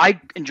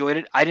I enjoyed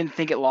it. I didn't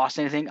think it lost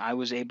anything. I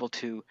was able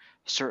to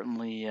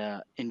certainly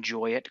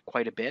enjoy it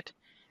quite a bit.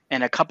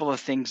 And a couple of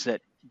things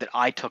that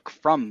I took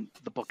from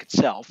the book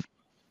itself.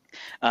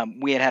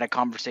 We had a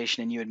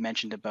conversation and you had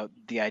mentioned about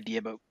the idea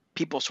about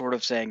people sort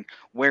of saying,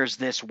 where's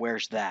this,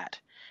 where's that?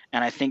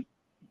 And I think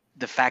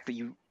the fact that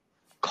you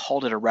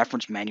called it a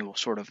reference manual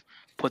sort of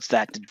puts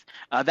that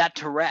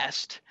to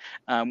rest,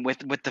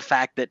 with the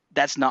fact that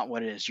that's not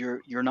what it is.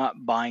 You're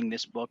not buying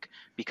this book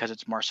because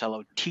it's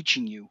Marcello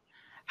teaching you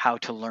how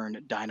to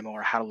learn Dynamo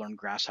or how to learn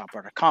Grasshopper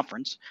at a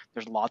conference.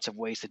 There's lots of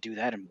ways to do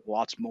that and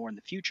lots more in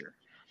the future.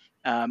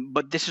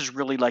 But this is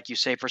really, like you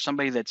say, for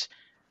somebody that's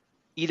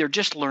either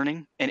just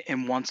learning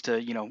and wants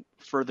to,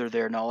 further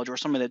their knowledge, or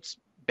somebody that's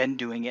been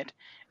doing it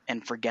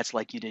and forgets,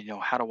 like you did,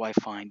 how do I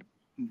find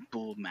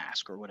bool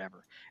mask or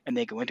whatever, and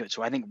they go into it.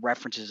 So I think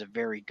reference is a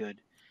very good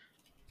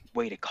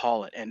way to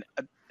call it. And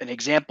an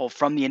example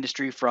from the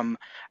industry, from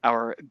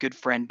our good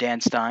friend Dan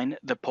Stein,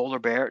 the polar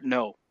bear,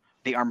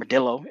 the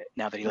armadillo,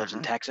 now that he lives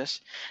in Texas,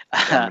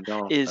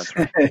 is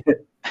right.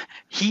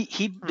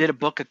 he did a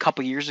book a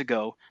couple years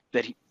ago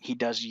that he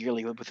does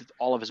yearly with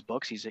all of his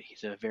books. He's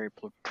a very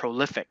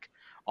prolific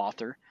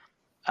author,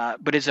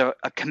 but is a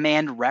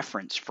command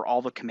reference for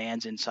all the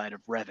commands inside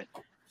of Revit,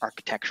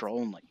 architectural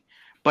only.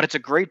 But it's a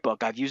great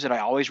book. I've used it. I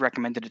always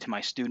recommended it to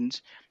my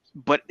students.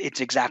 But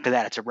it's exactly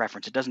that. It's a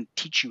reference. It doesn't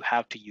teach you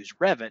how to use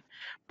Revit.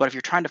 But if you're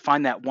trying to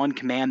find that one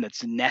command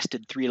that's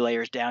nested 3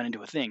 layers down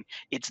into a thing,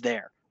 it's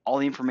there. All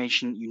the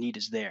information you need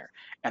is there.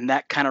 And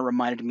that kind of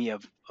reminded me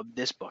of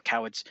this book,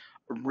 how it's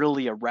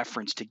really a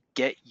reference to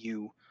get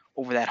you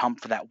over that hump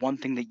for that one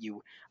thing that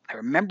I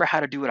remember how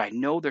to do it. I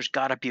know there's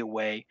got to be a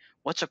way.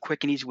 What's a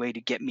quick and easy way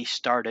to get me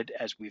started,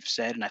 as we've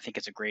said, and I think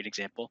it's a great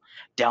example,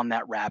 down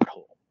that rabbit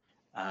hole.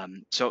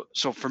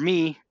 So for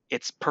me,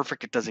 it's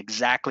perfect. It does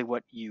exactly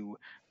what you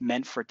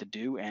meant for it to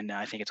do, and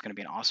I think it's going to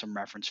be an awesome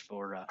reference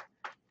for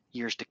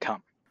years to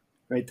come.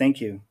 Right.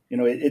 Thank you.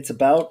 It's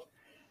about,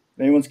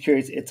 if anyone's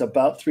curious, it's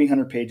about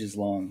 300 pages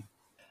long.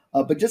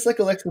 But just like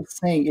Alexa was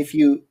saying, if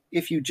you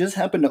just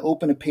happen to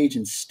open a page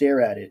and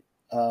stare at it,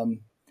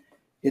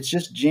 it's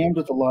just jammed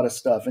with a lot of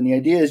stuff. And the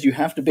idea is you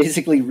have to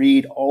basically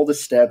read all the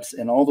steps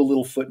and all the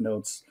little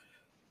footnotes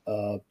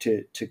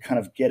to kind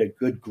of get a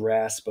good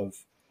grasp of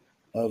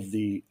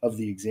the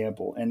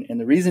example. And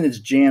the reason it's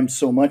jammed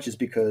so much is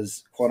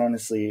because, quite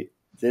honestly,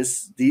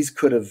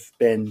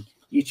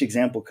 each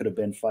example could have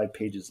been 5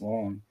 pages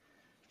long.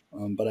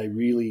 But I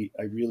really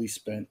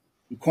spent,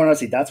 quite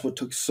honestly, that's what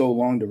took so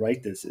long to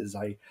write this, is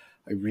I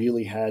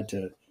really had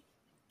to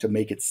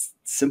make it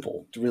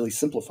simple, to really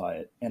simplify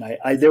it. And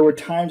there were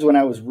times when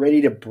I was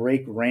ready to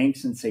break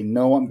ranks and say,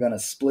 no, I'm going to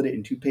split it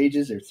in 2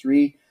 pages or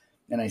 3.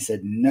 And I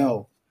said,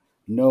 no,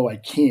 I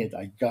can't.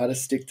 I got to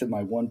stick to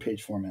my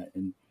 1-page format.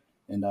 And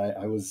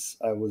I was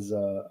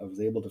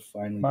able to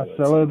finally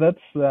Marcello,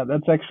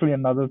 that's actually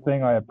another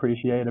thing I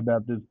appreciate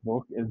about this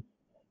book is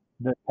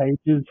the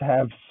pages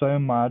have so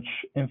much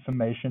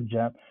information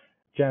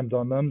jammed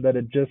on them that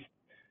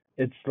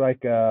it's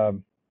like a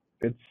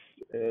I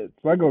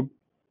don't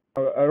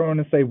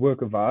want to say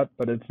work of art,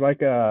 but it's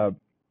a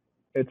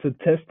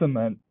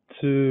testament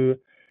to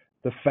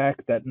the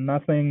fact that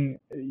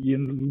you're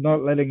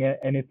not letting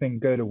anything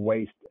go to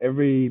waste.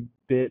 Every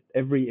bit,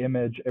 every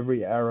image,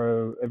 every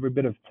arrow, every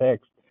bit of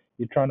text,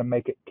 you're trying to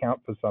make it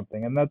count for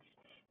something, and that's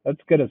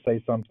going to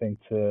say something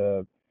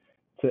to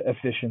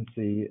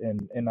efficiency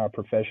in our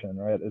profession,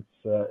 right?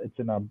 It's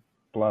in our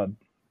blood.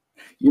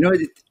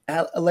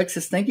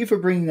 Alexis, thank you for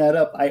bringing that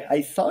up.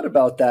 I thought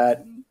about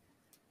that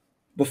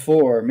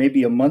before,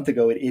 maybe a month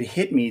ago. It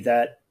hit me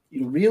that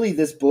really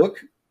this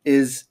book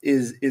is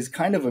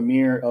kind of a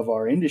mirror of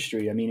our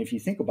industry. I mean, if you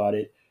think about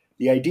it,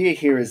 the idea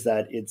here is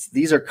that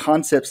these are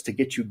concepts to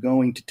get you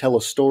going, to tell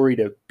a story,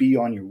 to be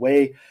on your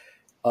way.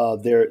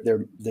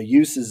 The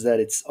use is that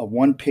it's a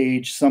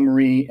 1-page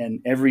summary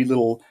and every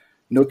little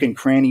nook and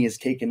cranny is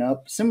taken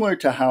up, similar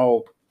to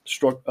how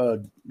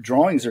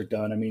drawings are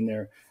done. I mean,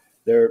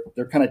 they're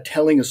kind of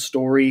telling a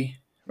story,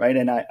 right?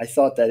 And I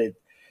thought that it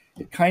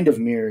kind of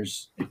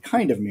mirrors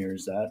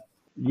that.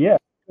 Yeah,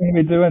 everything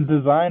we do in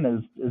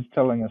design is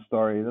telling a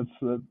story. That's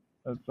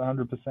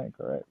 100%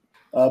 correct.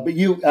 But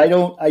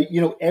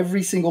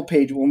every single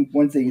page.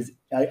 One thing is,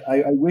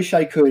 I wish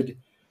I could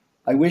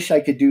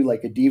do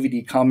like a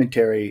DVD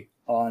commentary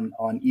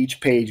on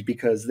each page,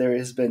 because there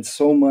has been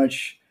so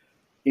much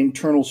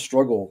internal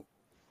struggle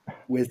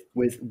with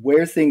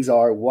where things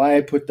are, why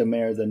I put them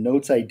there, the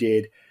notes I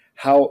did,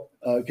 how,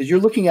 because you're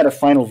looking at a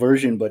final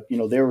version, but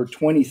there were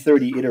 20,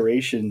 30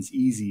 iterations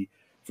easy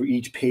for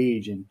each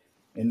page, and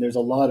there's a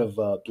lot of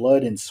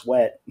blood and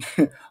sweat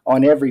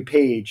on every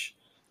page.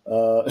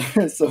 So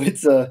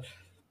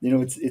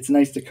it's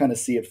nice to kind of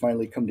see it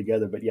finally come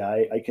together. But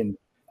yeah,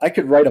 I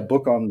could write a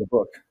book on the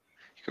book.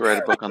 You could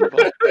write a book on the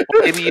book. Well,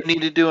 maybe you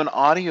need to do an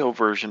audio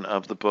version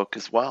of the book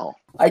as well.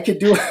 I could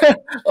do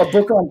a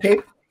book on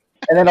paper,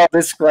 and then I'll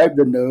describe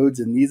the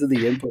nodes, and these are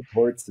the input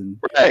ports. And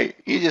right,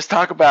 you just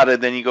talk about it,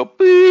 then you go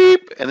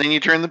beep, and then you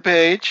turn the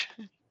page,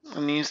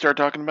 and then you start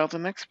talking about the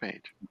next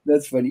page.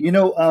 That's funny.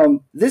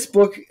 This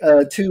book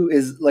too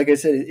is, like I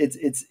said,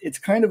 it's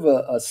kind of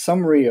a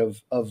summary of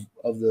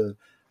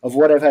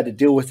what I've had to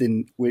deal with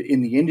in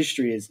the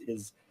industry.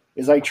 Is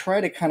I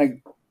try to kind of,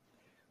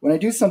 when I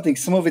do something,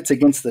 some of it's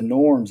against the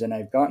norms, and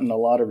I've gotten a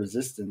lot of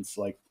resistance,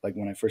 like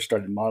when I first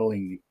started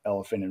modeling the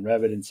elephant in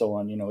Revit and so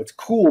on. It's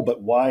cool,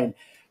 but why?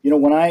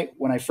 When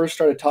I first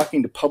started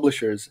talking to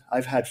publishers,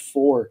 I've had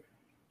four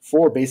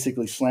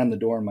basically slam the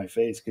door in my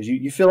face, because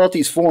you fill out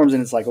these forms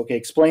and it's like, okay,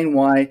 explain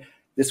why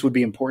this would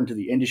be important to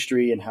the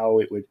industry and how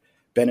it would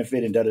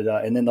benefit and da-da-da.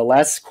 And then the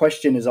last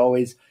question is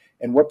always,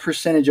 and what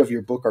percentage of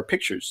your book are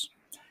pictures?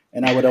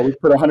 And I would always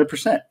put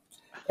 100%.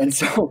 And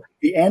so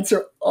the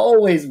answer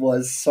always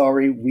was,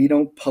 sorry, we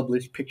don't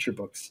publish picture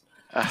books.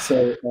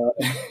 So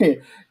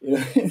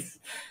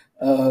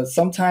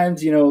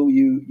sometimes,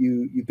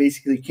 you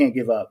basically can't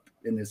give up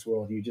in this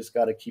world. You just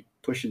got to keep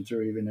pushing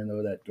through, even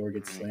though that door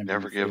gets slammed.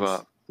 Never give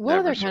up. What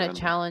other kind of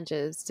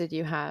challenges did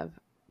you have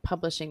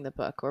publishing the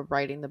book or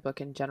writing the book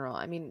in general?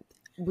 I mean,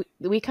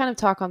 we kind of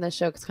talk on this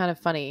show. It's kind of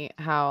funny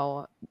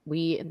how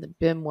we in the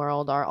BIM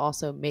world are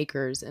also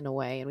makers in a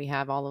way, and we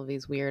have all of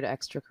these weird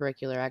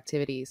extracurricular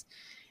activities.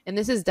 And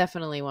this is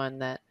definitely one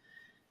that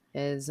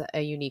is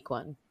a unique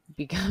one,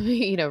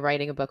 becoming,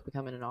 writing a book,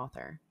 becoming an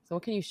author. So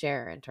what can you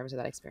share in terms of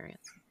that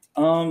experience?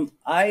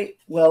 Becoming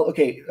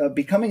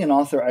an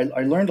author,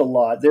 I learned a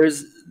lot.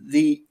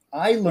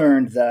 I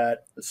learned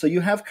that, so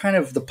you have kind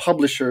of the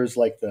publishers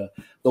like the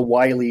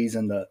Wileys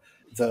and the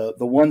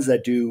ones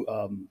that do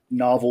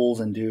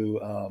novels and do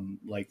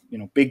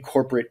big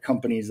corporate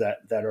companies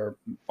that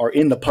are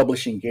in the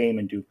publishing game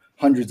and do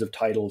hundreds of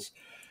titles.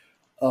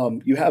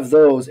 You have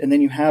those, and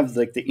then you have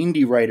like the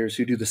indie writers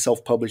who do the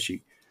self-publishing.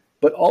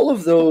 But all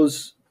of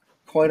those,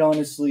 quite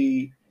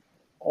honestly,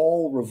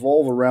 all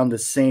revolve around the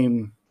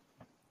same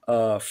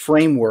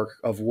framework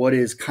of what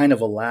is kind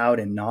of allowed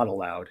and not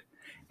allowed.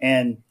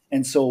 And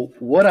so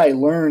what I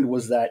learned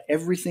was that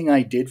everything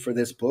I did for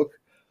this book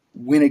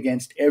went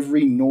against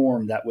every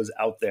norm that was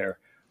out there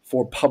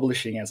for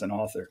publishing as an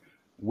author.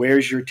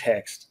 Where's your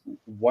text?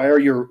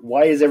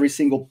 Why is every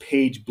single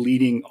page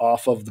bleeding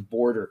off of the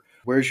border?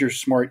 Where's your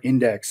smart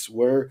index?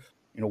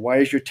 Why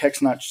is your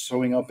text not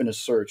showing up in a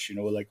search?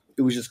 Like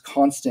it was just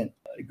constant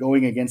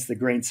going against the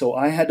grain. So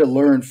I had to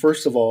learn,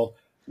 first of all,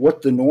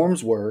 what the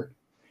norms were.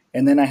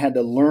 And then I had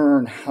to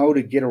learn how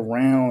to get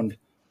around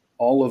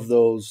all of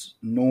those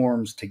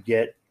norms to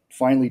get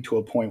finally to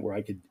a point where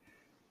I could,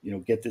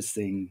 get this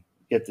thing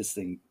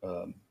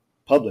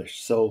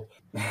published. So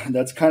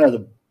that's kind of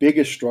the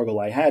biggest struggle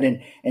I had.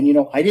 And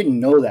I didn't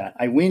know that.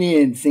 I went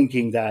in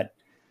thinking that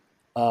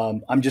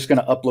I'm just going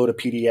to upload a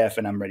PDF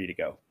and I'm ready to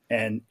go.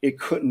 And it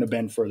couldn't have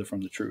been further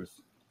from the truth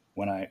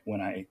when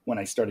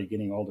I started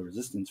getting all the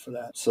resistance for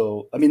that.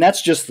 So, I mean,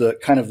 that's just the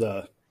kind of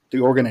the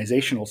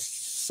organizational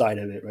side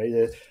of it,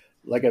 right?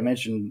 Like I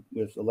mentioned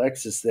with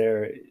Alexis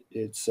there,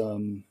 it's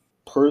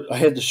I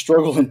had to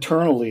struggle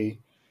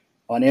internally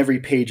on every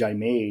page I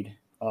made.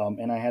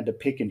 And I had to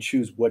pick and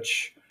choose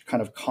which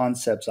kind of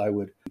concepts I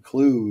would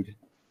include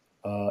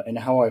and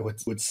how I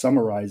would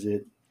summarize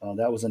it.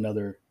 That was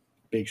another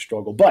big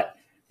struggle. But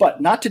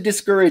not to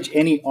discourage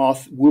any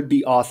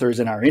would-be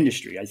authors in our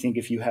industry. I think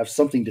if you have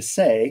something to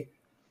say,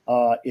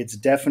 it's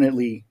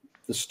definitely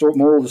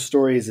moral of the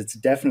story is it's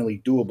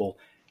definitely doable.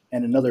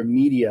 And another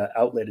media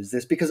outlet is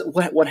this, because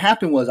what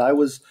happened was I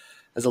was,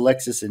 as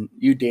Alexis and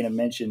you, Dana,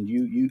 mentioned,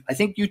 I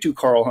think you too,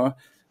 Carl, huh?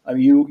 I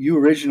mean, you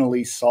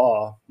originally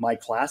saw my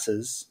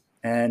classes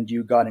and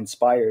you got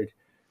inspired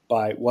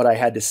by what I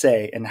had to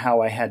say and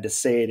how I had to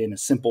say it in a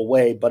simple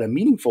way, but a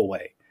meaningful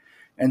way.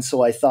 And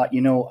so I thought,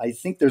 I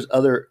think there's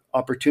other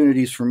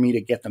opportunities for me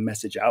to get the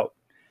message out,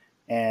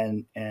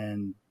 and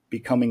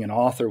becoming an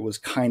author was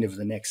kind of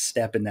the next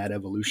step in that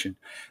evolution.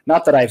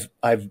 Not that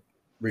I've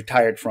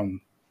retired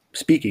from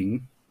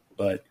speaking,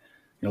 but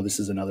this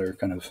is another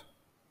kind of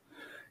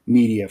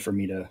media for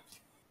me to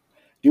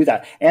do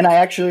that. And I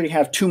actually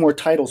have 2 more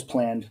titles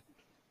planned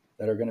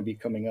that are going to be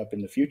coming up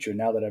in the future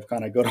now that I've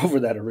kind of got over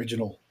that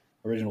original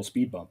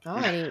speed bump.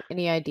 Oh,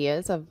 any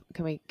ideas of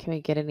can we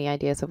get any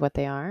ideas of what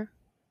they are?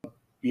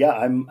 Yeah,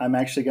 I'm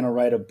actually going to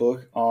write a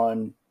book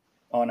on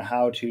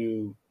how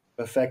to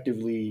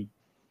effectively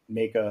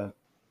make a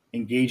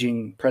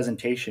engaging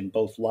presentation,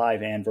 both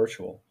live and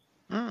virtual.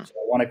 So I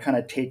want to kind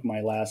of take my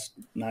last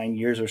 9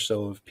 years or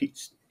so of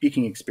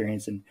speaking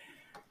experience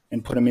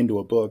and put them into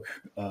a book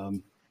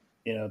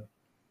in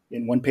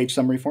one-page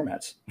summary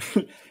formats.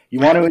 You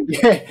want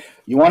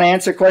to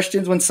answer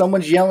questions when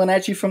someone's yelling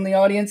at you from the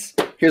audience?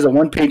 Here's a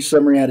one-page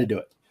summary how to do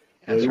it.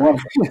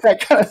 Want that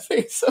kind of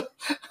thing.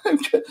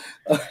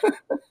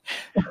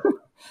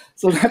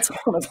 So that's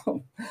one of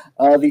them.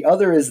 The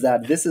other is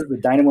that this is the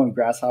Dynamo and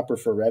Grasshopper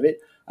for Revit.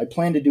 I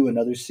plan to do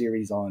another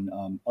series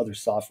on other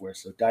software.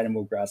 So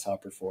Dynamo,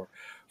 Grasshopper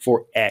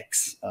for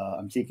X.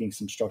 I'm thinking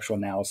some structural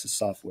analysis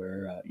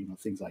software,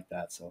 things like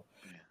that. So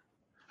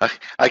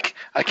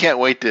I can't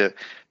wait to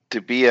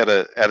be at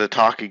a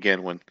talk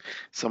again when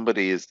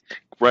somebody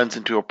runs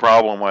into a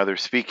problem while they're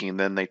speaking, and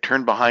then they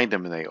turn behind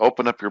them and they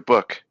open up your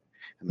book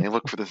and they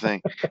look for the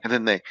thing, and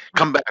then they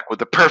come back with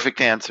the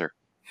perfect answer.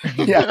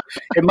 Yeah,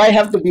 it might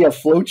have to be a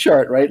flow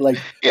chart, right? Like,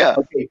 yeah,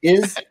 okay,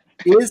 is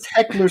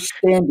Heckler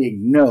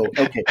standing? No.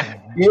 Okay,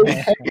 is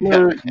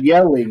Heckler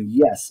yelling?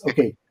 Yes.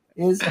 Okay,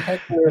 is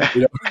Heckler?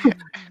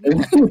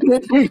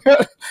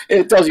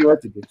 It tells you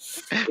what to do.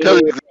 It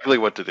tells you exactly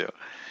what to do.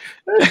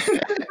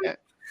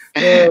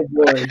 Oh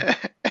boy!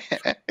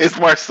 Is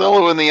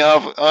Marcello in the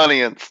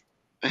audience?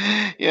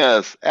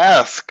 Yes.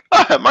 Ask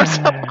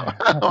Marcello.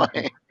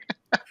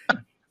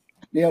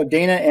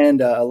 Dana and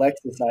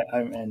Alexis,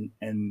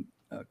 and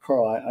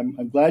Carl,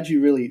 I'm glad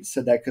you really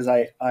said that, because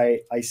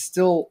I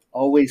still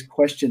always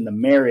question the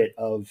merit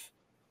of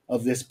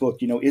this book.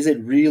 Is it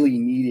really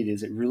needed?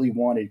 Is it really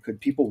wanted?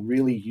 Could people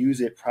really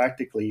use it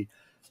practically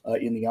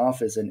in the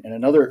office? And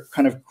another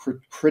kind of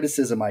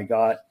criticism I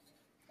got,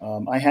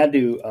 I had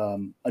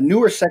to, a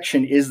newer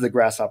section is the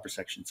Grasshopper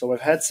section. So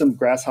I've had some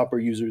Grasshopper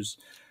users,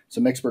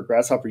 some expert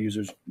Grasshopper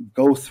users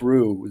go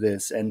through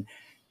this. And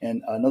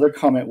another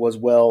comment was,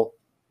 well,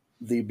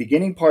 the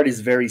beginning part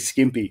is very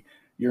skimpy.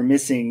 You're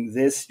missing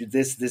this, and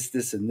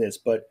this.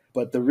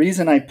 But the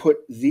reason I put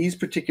these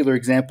particular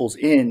examples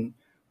in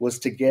was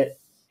to get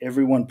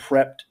everyone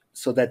prepped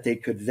so that they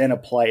could then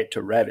apply it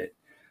to Revit.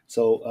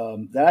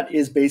 So that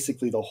is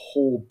basically the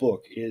whole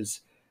book,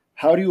 is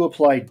how do you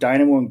apply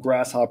Dynamo and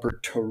Grasshopper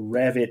to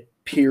Revit,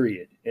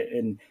 period.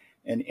 And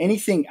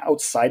anything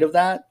outside of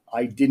that,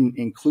 I didn't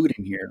include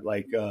in here,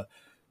 like, I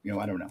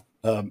don't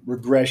know,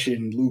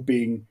 regression,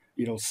 looping,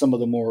 some of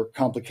the more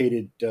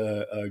complicated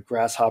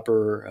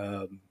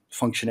Grasshopper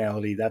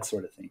functionality, that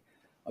sort of thing,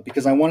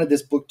 because I wanted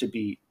this book to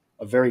be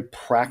a very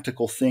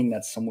practical thing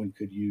that someone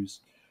could use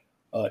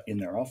in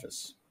their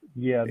office.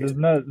 Yeah, there's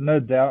no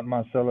doubt,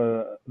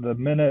 Marcello. The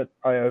minute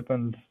I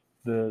opened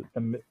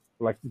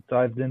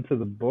dived into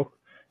the book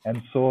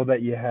and saw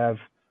that you have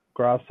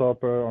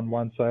Grasshopper on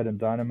one side and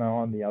Dynamo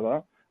on the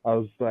other,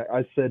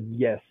 I said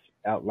yes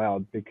out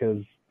loud,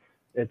 because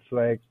it's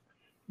like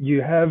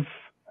you have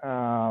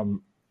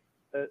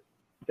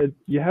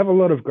you have a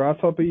lot of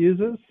Grasshopper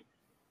users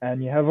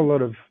and you have a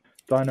lot of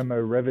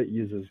Dynamo Revit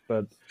users,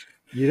 but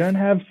you don't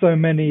have so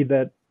many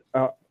that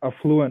are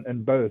fluent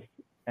in both.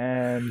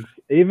 And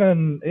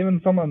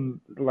even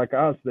someone like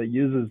us that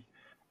uses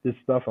this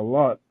stuff a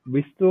lot,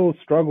 we still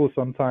struggle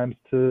sometimes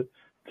to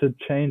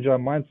change our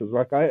mindsets.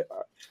 Like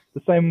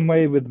the same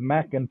way with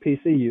Mac and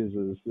PC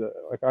users.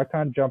 Like I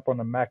can't jump on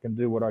a Mac and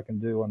do what I can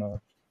do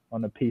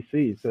on a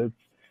PC. So it's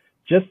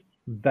just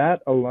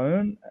that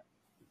alone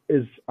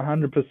is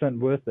 100%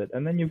 worth it.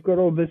 And then you've got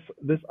all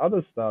this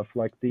other stuff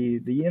like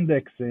the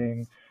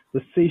indexing,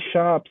 the C#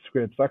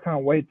 scripts. I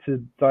can't wait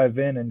to dive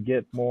in and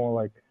get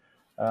more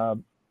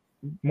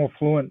more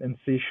fluent in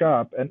C#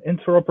 and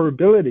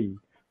interoperability.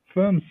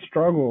 Firms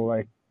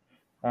struggle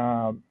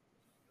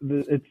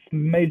it's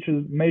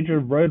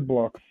major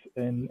roadblocks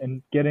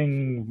in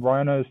getting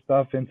Rhino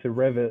stuff into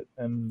Revit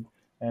and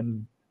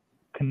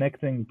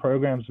connecting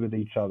programs with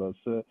each other.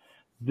 So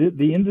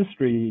the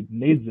industry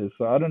needs this.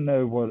 So I don't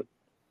know what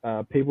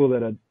people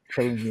that are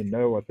telling me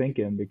no are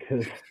thinking,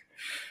 because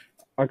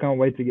I can't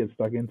wait to get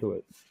stuck into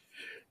it.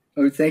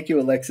 Oh, thank you,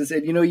 Alexis.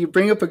 And you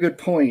bring up a good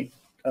point.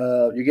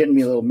 You're getting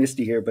me a little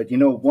misty here, but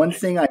one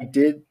thing I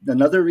did,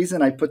 another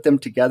reason I put them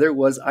together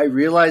was I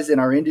realized in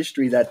our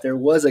industry that there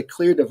was a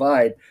clear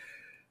divide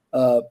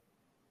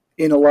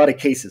in a lot of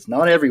cases,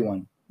 not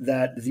everyone,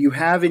 that you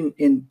have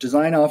in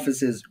design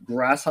offices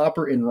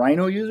Grasshopper and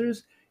Rhino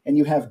users, and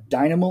you have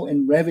Dynamo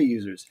and Revit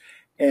users.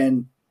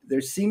 And there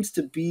seems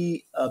to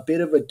be a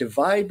bit of a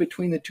divide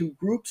between the two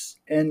groups.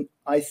 And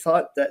I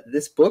thought that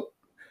this book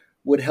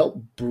would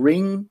help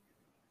bring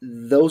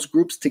those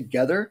groups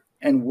together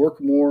and work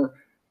more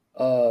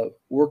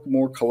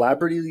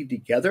collaboratively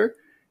together,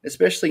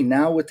 especially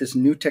now with this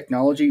new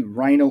technology,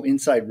 Rhino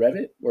inside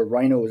Revit, where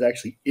Rhino is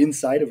actually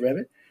inside of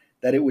Revit,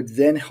 that it would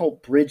then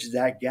help bridge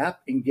that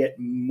gap and get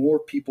more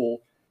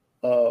people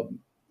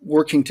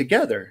working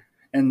together.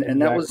 And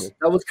Exactly.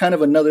 that was kind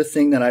of another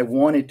thing that I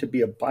wanted to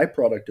be a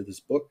byproduct of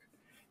this book.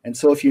 And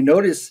so if you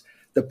notice,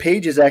 the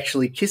pages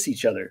actually kiss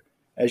each other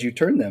as you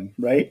turn them,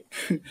 right?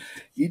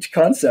 Each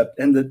concept,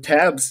 and the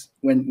tabs,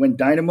 when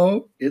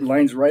Dynamo, it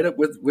lines right up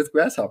with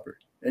Grasshopper,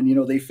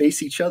 and they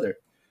face each other.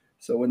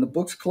 So when the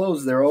book's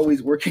closed, they're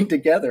always working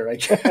together.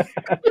 It's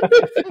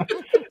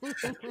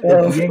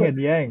yin and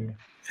yang.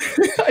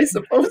 I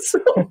suppose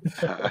so.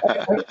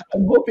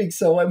 I'm hoping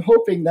so. I'm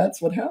hoping that's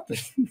what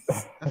happens.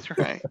 That's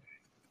right.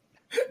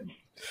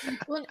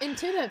 Well, and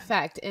to that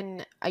fact,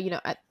 and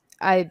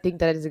I think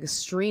that is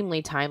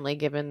extremely timely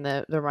given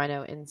the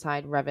Rhino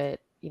inside Revit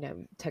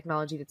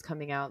technology that's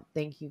coming out.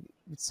 Thank you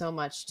so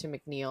much to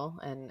McNeil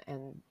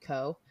and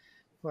co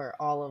for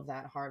all of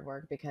that hard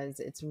work, because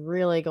it's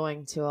really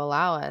going to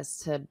allow us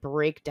to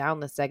break down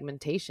the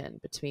segmentation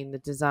between the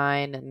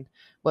design and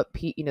what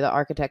the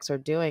architects are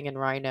doing in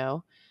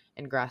Rhino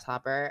and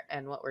Grasshopper,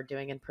 and what we're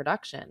doing in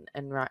production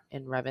and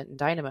in Revit and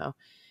Dynamo.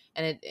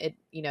 And it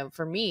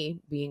for me,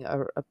 being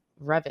a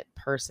Revit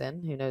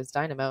person who knows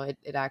Dynamo,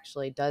 it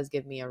actually does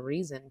give me a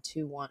reason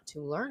to want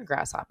to learn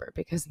Grasshopper,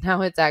 because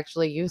now it's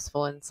actually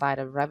useful inside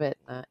of Revit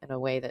in a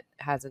way that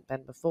hasn't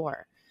been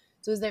before.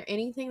 So is there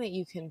anything that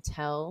you can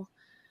tell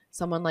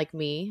someone like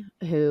me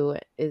who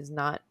is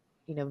not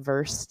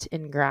versed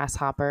in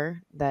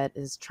Grasshopper that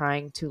is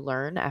trying to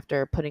learn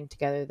after putting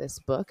together this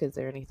book? Is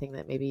there anything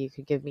that maybe you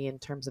could give me in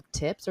terms of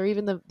tips, or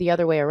even the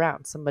other way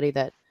around, somebody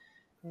that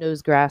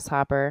knows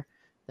Grasshopper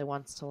that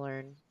wants to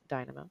learn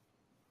Dynamo?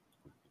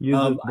 Use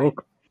this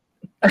book.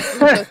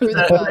 Go through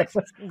the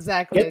book.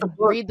 Exactly.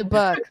 Read the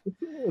book.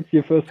 It's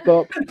your first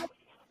stop.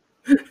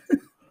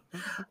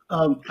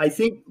 I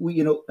think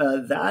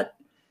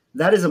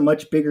that is a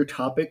much bigger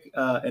topic,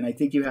 and I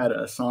think you had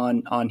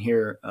Asan on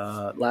here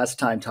last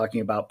time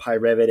talking about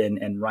PyRevit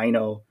and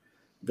Rhino,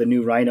 the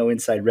new Rhino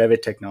inside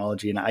Revit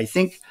technology. And I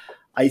think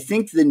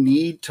the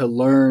need to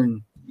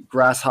learn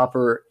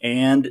Grasshopper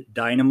and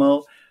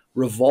Dynamo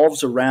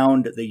revolves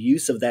around the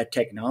use of that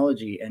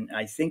technology. And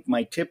I think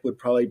my tip would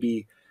probably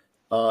be,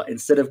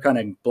 instead of kind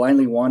of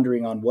blindly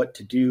wandering on what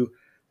to do,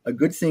 a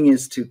good thing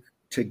is to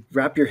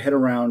wrap your head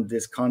around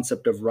this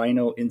concept of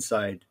Rhino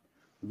inside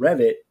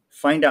Revit,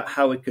 find out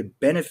how it could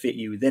benefit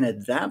you. Then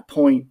at that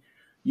point,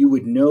 you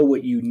would know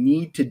what you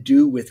need to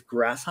do with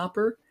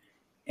Grasshopper.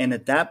 And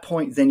at that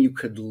point, then you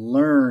could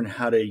learn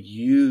how to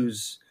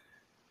use,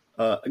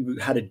 how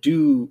to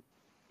do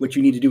what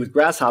you need to do with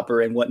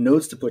Grasshopper and what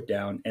nodes to put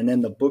down. And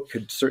then the book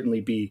could certainly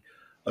be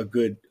a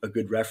good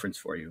reference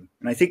for you.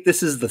 And I think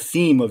this is the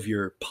theme of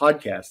your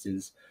podcast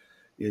is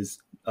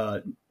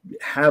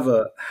have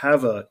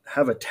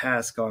a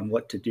task on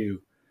what to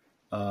do,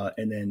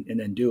 and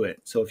then do it.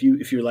 So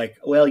if you're like,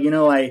 well,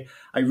 I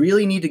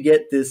really need to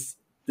get this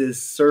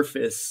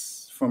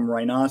surface from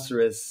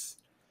Rhinoceros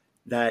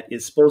that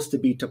is supposed to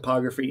be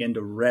topography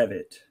into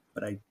Revit,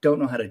 but I don't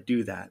know how to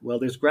do that. Well,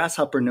 there's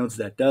Grasshopper nodes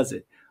that does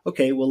it.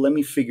 Okay, well, let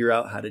me figure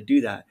out how to do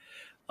that.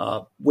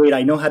 Wait,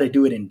 I know how to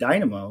do it in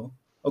Dynamo.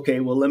 Okay,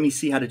 well, let me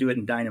see how to do it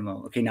in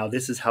Dynamo. Okay, now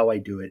this is how I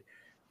do it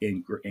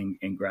in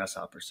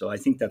Grasshopper. So I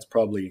think that's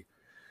probably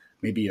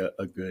maybe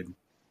a good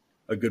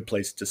a good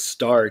place to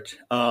start.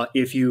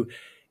 If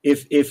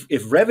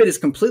Revit is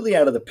completely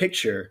out of the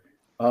picture,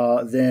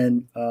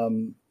 then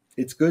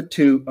it's good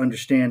to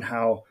understand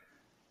how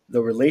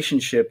the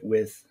relationship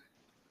with.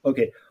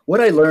 Okay,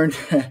 what I learned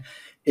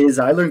is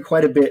I learned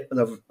quite a bit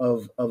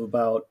of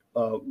about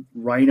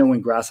Rhino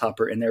and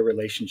Grasshopper and their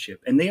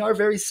relationship, and they are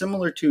very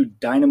similar to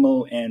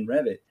Dynamo and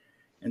Revit.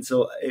 And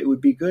so it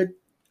would be good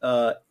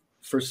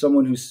for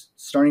someone who's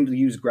starting to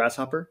use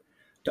Grasshopper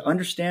to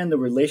understand the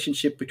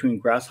relationship between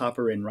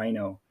Grasshopper and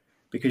Rhino,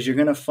 because you're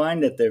going to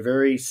find that they're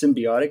very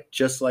symbiotic,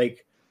 just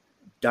like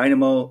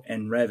Dynamo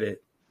and Revit.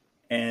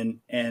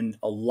 And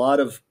a lot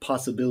of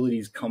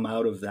possibilities come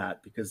out of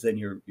that, because then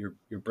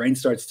your brain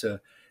starts to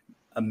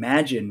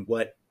imagine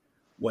what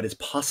is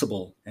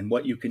possible and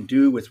what you can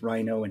do with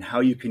Rhino and how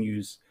you can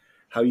use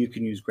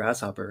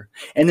Grasshopper.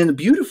 And then the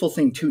beautiful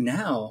thing too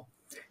now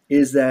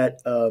is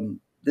that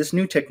this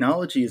new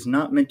technology is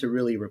not meant to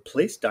really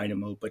replace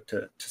Dynamo, but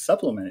to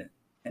supplement it.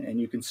 And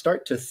you can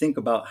start to think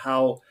about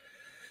how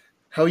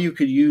you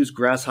could use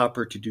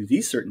Grasshopper to do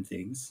these certain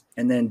things,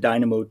 and then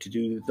Dynamo to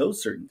do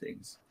those certain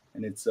things.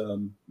 And it's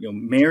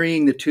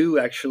marrying the two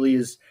actually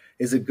is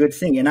a good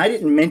thing. And I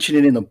didn't mention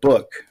it in the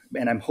book,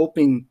 and I'm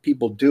hoping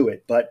people do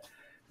it. But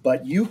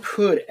you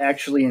could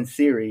actually, in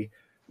theory,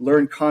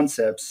 learn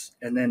concepts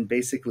and then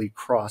basically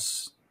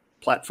cross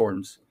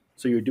platforms.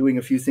 So you're doing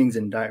a few things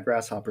in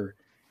Grasshopper,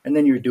 and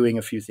then you're doing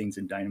a few things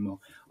in Dynamo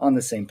on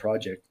the same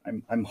project.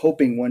 I'm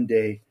hoping one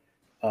day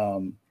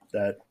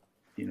that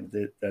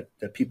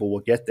people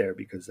will get there,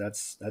 because that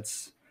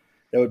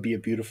would be a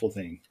beautiful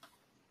thing.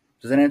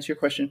 Does that answer your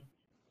question?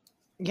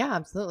 Yeah,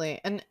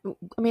 absolutely. And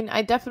I mean,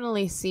 I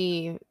definitely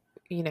see,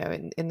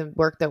 in the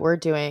work that we're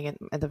doing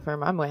at the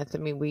firm I'm with, I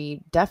mean,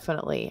 we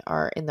definitely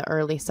are in the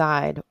early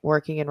side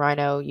working in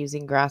Rhino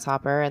using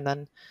Grasshopper, and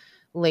then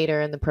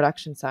later in the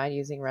production side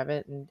using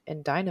Revit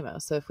and Dynamo.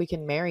 So if we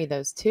can marry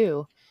those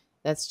two,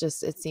 it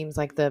seems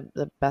like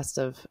the best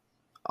of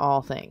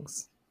all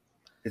things.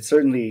 It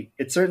certainly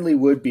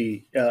would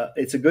be.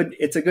 It's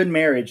a good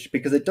marriage,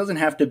 because it doesn't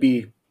have to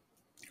be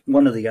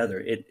one or the other.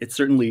 It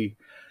certainly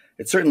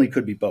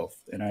could be both.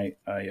 And I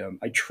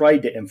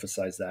tried to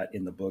emphasize that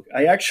in the book.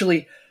 I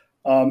actually,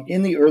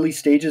 in the early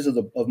stages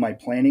of my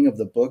planning of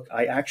the book,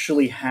 I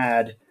actually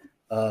had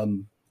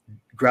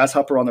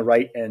Grasshopper on the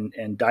right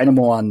and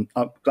Dynamo on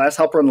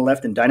Grasshopper on the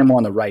left and Dynamo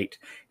on the right,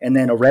 and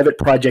then a Revit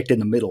project in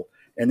the middle.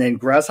 And then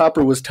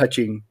Grasshopper was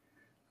touching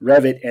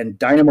Revit and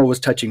Dynamo was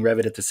touching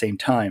Revit at the same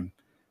time.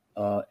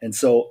 And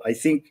so I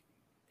think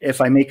if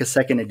I make a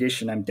second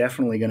edition, I'm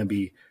definitely going to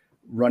be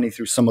running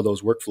through some of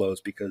those workflows,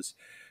 because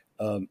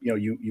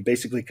you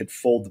basically could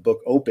fold the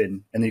book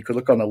open, and then you could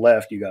look on the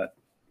left, you got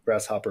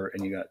Grasshopper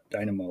and you got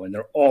Dynamo, and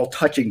they're all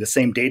touching the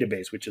same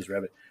database, which is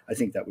Revit. I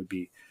think that would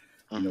be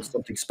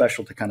something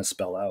special to kind of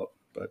spell out.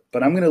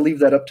 But I'm going to leave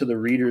that up to the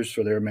readers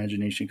for their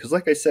imagination, because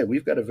like I said,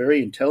 we've got a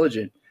very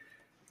intelligent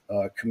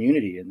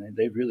community, and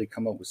they've really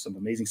come up with some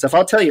amazing stuff.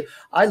 I'll tell you,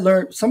 I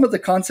learned some of the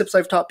concepts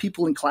I've taught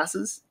people in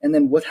classes, and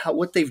then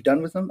what they've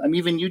done with them. I mean,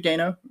 even you,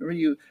 Dana,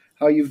 remember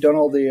how you've done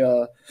all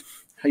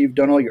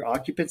your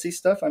occupancy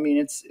stuff. I mean,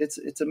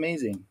 it's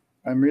amazing.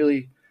 I'm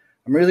really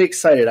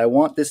excited. I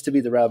want this to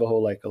be the rabbit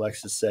hole, like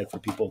Alexis said, for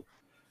people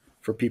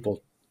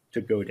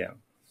to go down.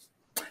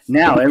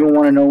 Now, everyone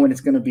want to know when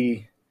it's going to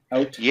be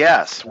out?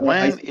 Yes.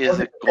 When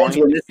is it going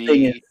to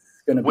be?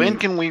 When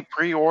can we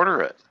pre-order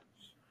it?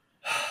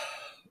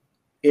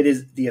 It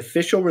is the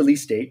official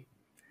release date.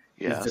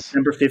 Yes. Is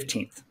December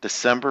 15th.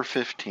 December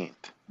 15th.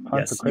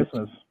 Time for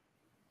Christmas.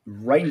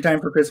 Right in time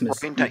for Christmas.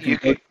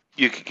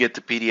 You could get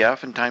the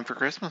PDF in time for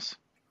Christmas,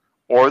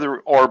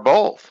 or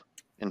both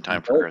in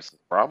time for Christmas,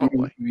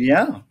 probably.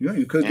 Yeah,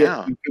 you could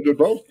get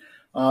both.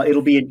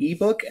 It'll be an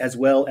ebook as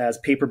well as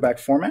paperback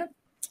format.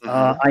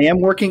 Mm-hmm. I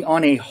am working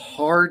on a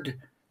hard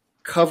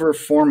cover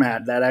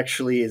format that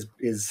actually is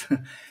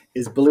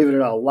believe it or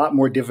not, a lot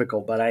more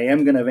difficult, but I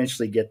am going to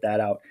eventually get that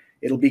out.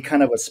 It'll be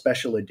kind of a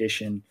special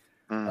edition.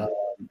 But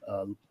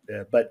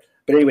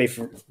anyway,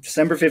 for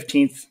December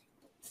 15th,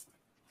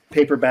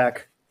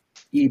 paperback,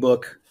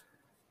 ebook.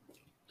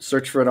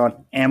 Search for it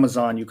on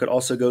Amazon. You could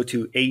also go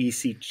to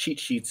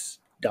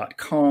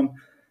aeccheatsheets.com,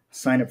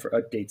 sign up for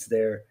updates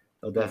there.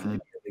 They'll definitely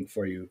be a link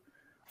for you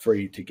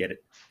to get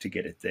it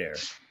there.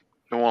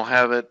 And we'll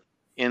have it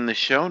in the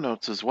show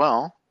notes as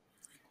well,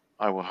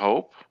 I would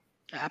hope.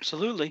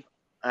 Absolutely.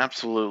 And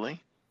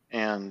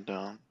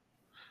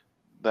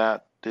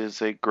that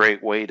is a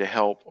great way to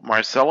help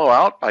Marcello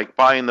out by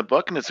buying the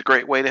book, and it's a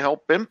great way to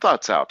help BIM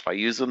Thoughts out by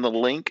using the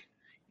link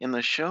in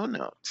the show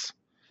notes.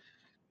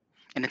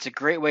 And it's a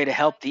great way to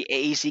help the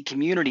AEC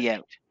community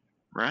out.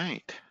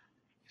 Right.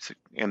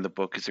 And the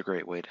book is a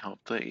great way to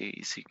help the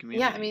AEC community.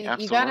 Yeah, I mean,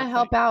 Absolutely. You got to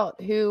help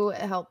out who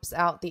helps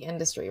out the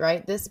industry,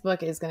 right? This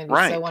book is going to be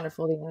so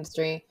wonderful to the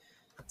industry.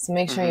 So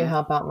make sure you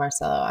help out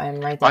Marcello. I'm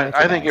right there with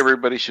you I think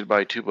everybody should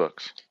buy 2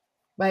 books.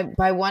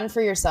 Buy one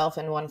for yourself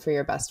and one for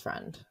your best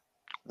friend.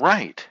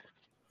 Right.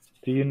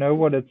 Do you know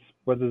what it's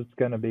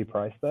going to be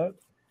priced at?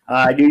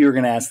 I knew you were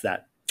going to ask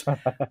that.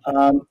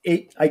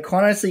 I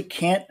honestly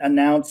can't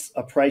announce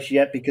a price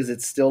yet because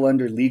it's still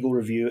under legal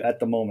review at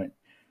the moment.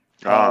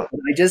 I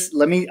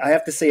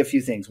have to say a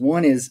few things.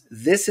 One is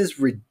this is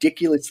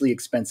ridiculously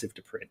expensive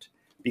to print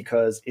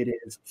because it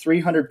is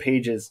 300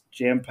 pages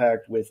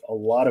jam-packed with a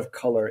lot of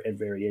color and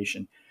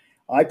variation.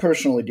 I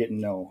personally didn't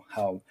know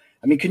how.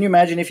 I mean, can you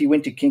imagine if you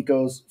went to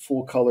Kinko's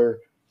full color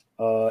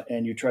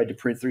and you tried to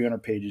print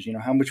 300 pages? You know,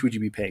 how much would you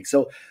be paying?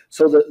 So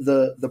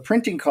the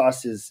printing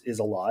cost is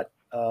a lot.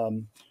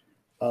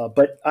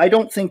 But I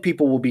don't think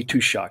people will be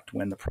too shocked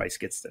when the price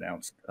gets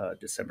announced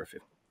December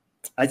 5th.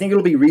 I think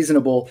it'll be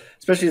reasonable,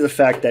 especially the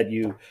fact that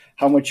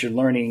how much you're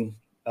learning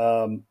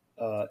and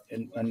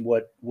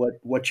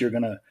what you're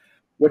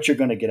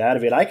gonna get out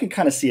of it. I can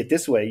kind of see it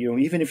this way. You know,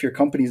 even if your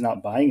company's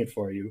not buying it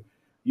for you,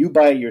 you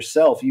buy it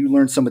yourself. You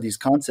learn some of these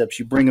concepts.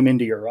 You bring them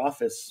into your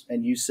office,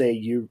 and you say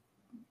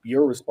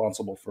you're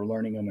responsible for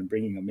learning them and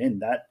bringing them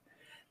in.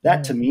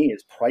 That to me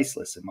is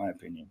priceless, in my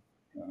opinion.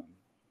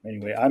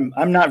 Anyway,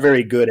 I'm not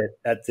very good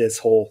at this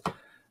whole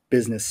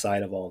business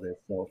side of all this,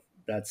 so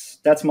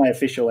that's my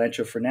official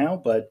answer for now.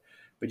 But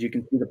you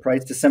can see the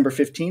price December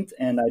 15th,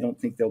 and I don't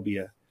think there'll be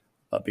a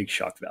big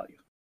shock value.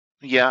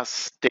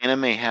 Yes, Dana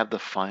may have the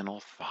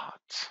final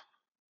thoughts.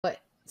 But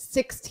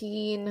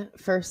 16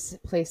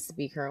 first place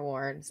speaker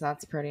awards,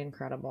 that's pretty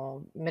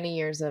incredible. Many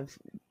years of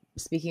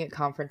speaking at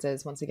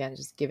conferences, once again,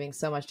 just giving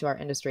so much to our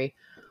industry.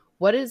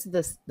 What is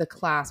the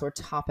class or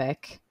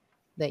topic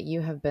that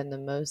you have been the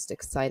most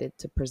excited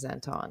to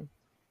present on?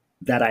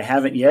 That I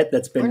haven't yet.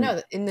 That's been, or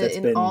no,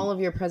 in all of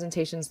your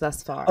presentations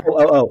thus far.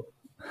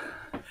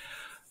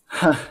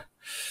 Huh.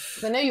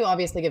 I know you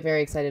obviously get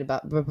very excited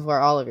about before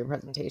all of your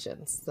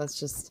presentations. That's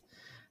just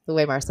the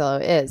way Marcello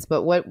is.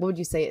 But what would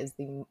you say is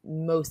the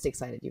most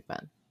excited you've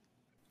been?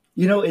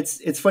 You know,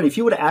 it's funny. If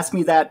you would have asked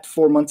me that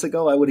 4 months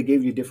ago, I would have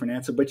gave you a different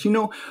answer. But you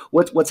know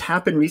what's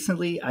happened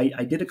recently?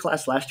 I did a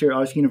class last year at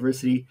Audition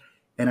University,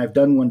 and I've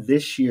done one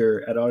this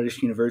year at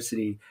Audition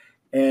University,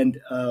 and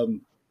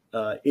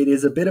it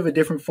is a bit of a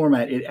different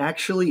format. It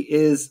actually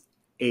is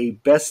a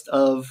best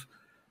of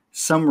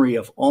summary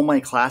of all my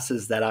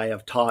classes that I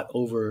have taught,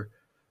 over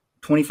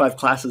 25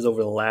 classes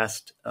over the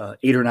last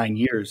 8 or 9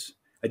 years.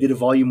 I did a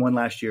volume 1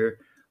 last year,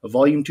 a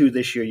volume 2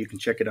 this year. You can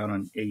check it out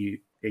on AU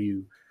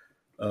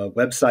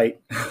website.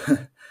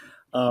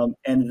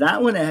 And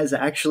that one has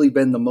actually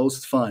been the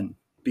most fun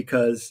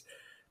because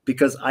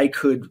I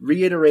could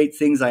reiterate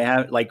things I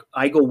have. Like,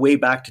 I go way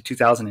back to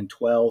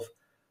 2012.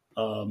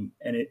 And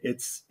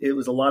it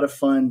was a lot of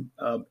fun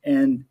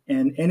and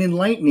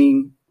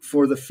enlightening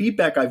for the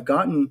feedback I've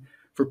gotten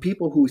for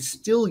people who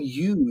still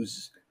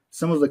use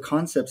some of the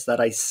concepts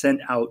that I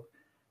sent out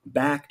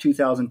back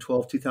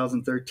 2012,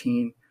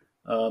 2013,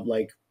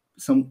 like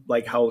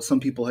how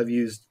some people have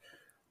used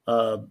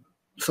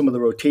some of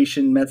the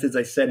rotation methods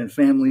I set in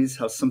families,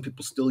 how some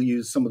people still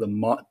use some of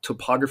the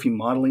topography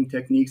modeling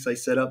techniques I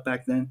set up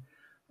back then,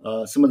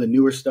 some of the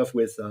newer stuff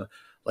with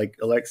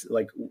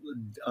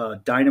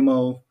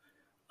Dynamo.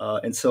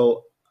 And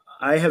so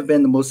I have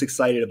been the most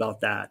excited about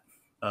that,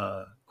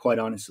 quite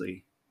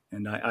honestly.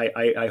 And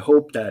I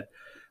hope that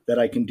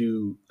I could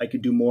do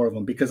more of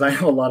them, because I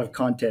have a lot of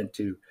content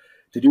to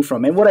do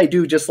from. And what I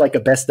do, just like a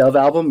best of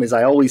album, is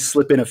I always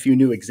slip in a few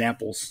new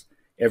examples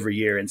every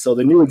year. And so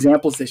the new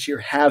examples this year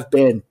have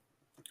been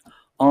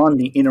on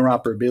the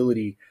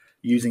interoperability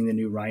using the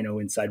new Rhino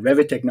inside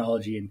Revit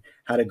technology and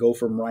how to go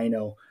from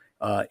Rhino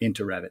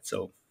into Revit.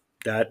 So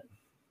that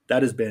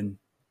has been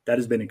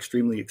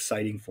extremely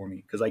exciting for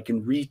me, because I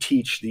can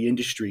reteach the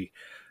industry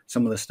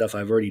some of the stuff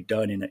I've already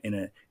done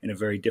in a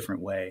very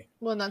different way.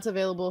 Well, and that's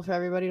available for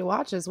everybody to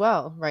watch as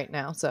well right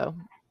now. So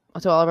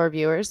to all of our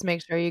viewers,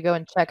 make sure you go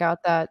and check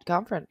out that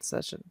conference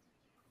session.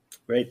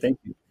 Great. Thank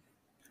you.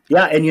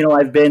 Yeah. And, you know,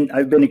 I've been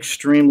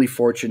extremely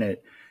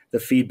fortunate, the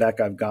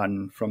feedback I've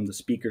gotten from the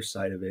speaker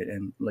side of it.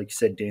 And like you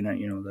said, Dana,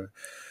 you know,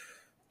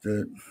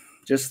 and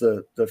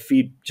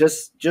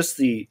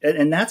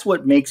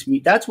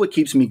that's what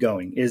keeps me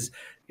going is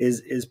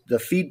the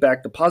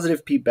feedback, the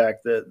positive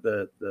feedback,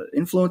 the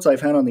influence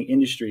I've had on the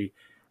industry,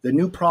 the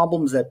new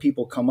problems that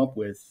people come up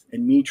with,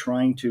 and me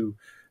trying to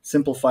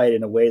simplify it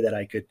in a way that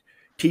I could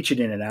teach it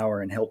in an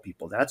hour and help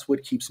people. That's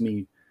what keeps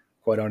me,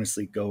 quite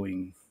honestly,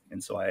 going.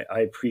 And so I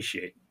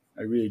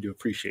really do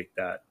appreciate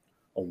that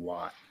a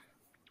lot.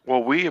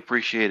 Well, we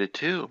appreciate it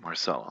too,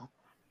 Marcello.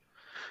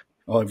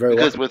 Oh, very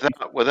because welcome.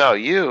 without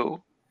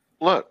you,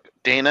 look,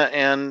 Dana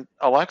and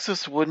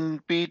Alexis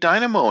wouldn't be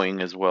dynamoing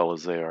as well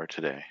as they are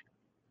today.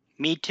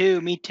 Me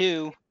too.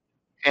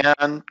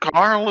 And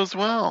Carl as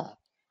well.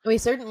 We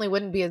certainly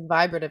wouldn't be as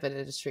vibrant of an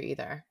industry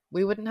either.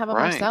 We wouldn't have a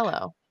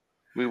Marcello.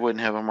 We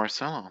wouldn't have a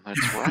Marcello.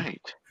 That's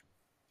right.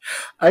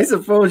 I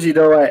suppose, you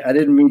know, I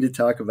didn't mean to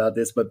talk about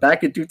this, but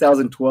back in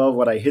 2012,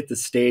 when I hit the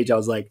stage, I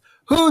was like,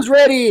 who's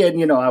ready? And,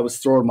 you know, I was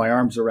throwing my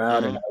arms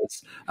around and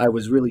I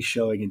was really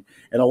showing.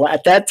 And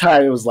at that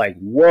time, it was like,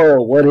 whoa,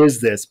 what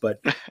is this?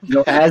 But, you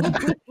know,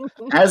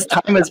 as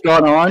time has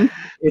gone on,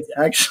 it's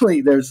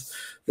actually, there's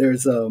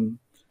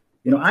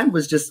I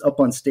was just up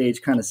on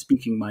stage kind of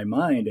speaking my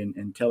mind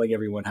and telling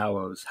everyone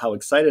how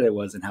excited I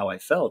was and how I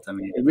felt. I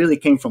mean, it really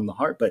came from the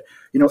heart. But,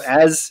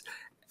 as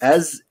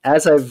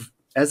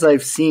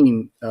I've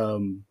seen,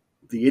 the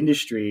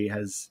industry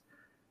has,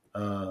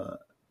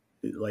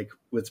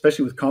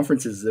 especially with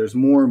conferences, there's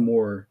more and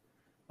more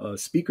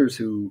speakers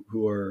who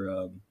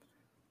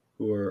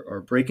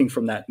are breaking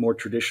from that more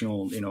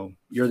traditional,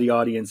 you're the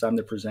audience, I'm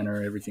the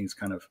presenter, everything's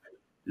kind of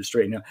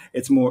straight now.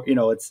 It's more,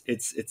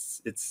 it's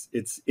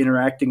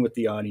interacting with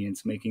the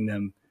audience, making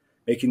them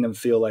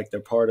feel like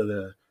they're part of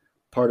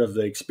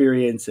the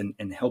experience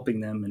and helping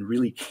them and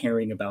really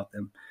caring about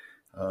them.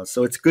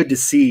 So it's good to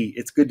see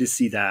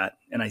that.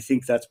 And I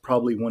think that's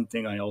probably one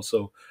thing I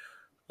also,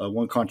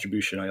 one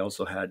contribution I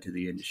also had to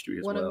the industry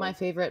as well. One of my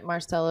favorite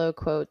Marcello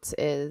quotes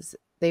is,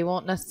 they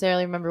won't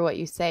necessarily remember what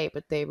you say,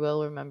 but they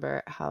will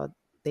remember how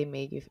they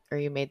made you, or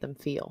you made them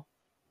feel.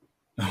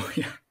 Oh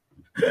yeah.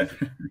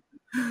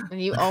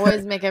 And you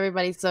always make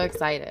everybody so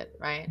excited,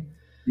 right?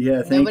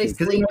 Yeah, thank you.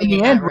 Because in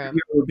the end,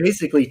 we're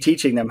basically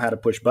teaching them how to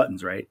push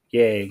buttons, right?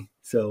 Yay!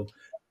 So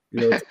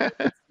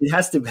it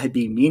has to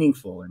be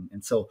meaningful,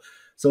 and so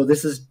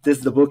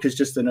the book is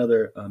just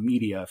another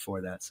media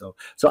for that. So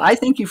I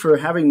thank you for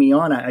having me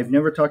on. I've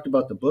never talked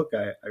about the book.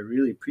 I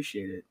really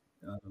appreciate it.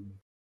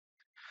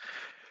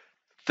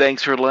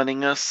 Thanks for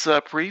letting us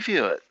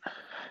preview it.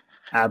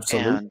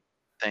 Absolutely. And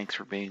thanks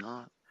for being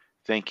on.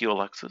 Thank you,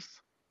 Alexis.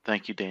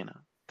 Thank you, Dana.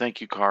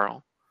 Thank you,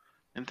 Carl.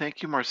 And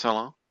thank you,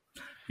 Marcello.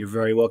 You're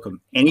very welcome.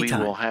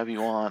 Anytime. We will have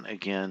you on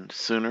again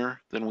sooner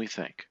than we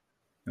think.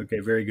 Okay,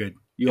 very good.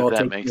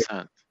 That makes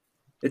sense.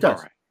 It does.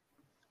 All right.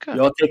 Good.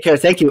 You all take care.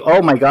 Thank you.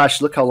 Oh my gosh,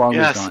 look how long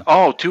we've gone.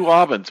 Oh, 2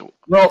 Aubins.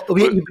 Well,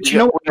 we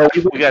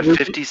got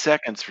 50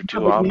 seconds for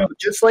 2 Aubins.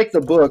 Just like the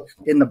book,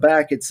 in the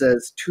back it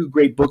says 2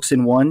 great books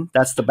in one.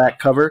 That's the back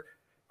cover.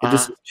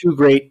 This is 2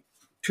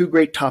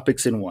 great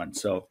topics in one.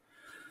 So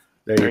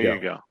there you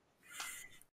go.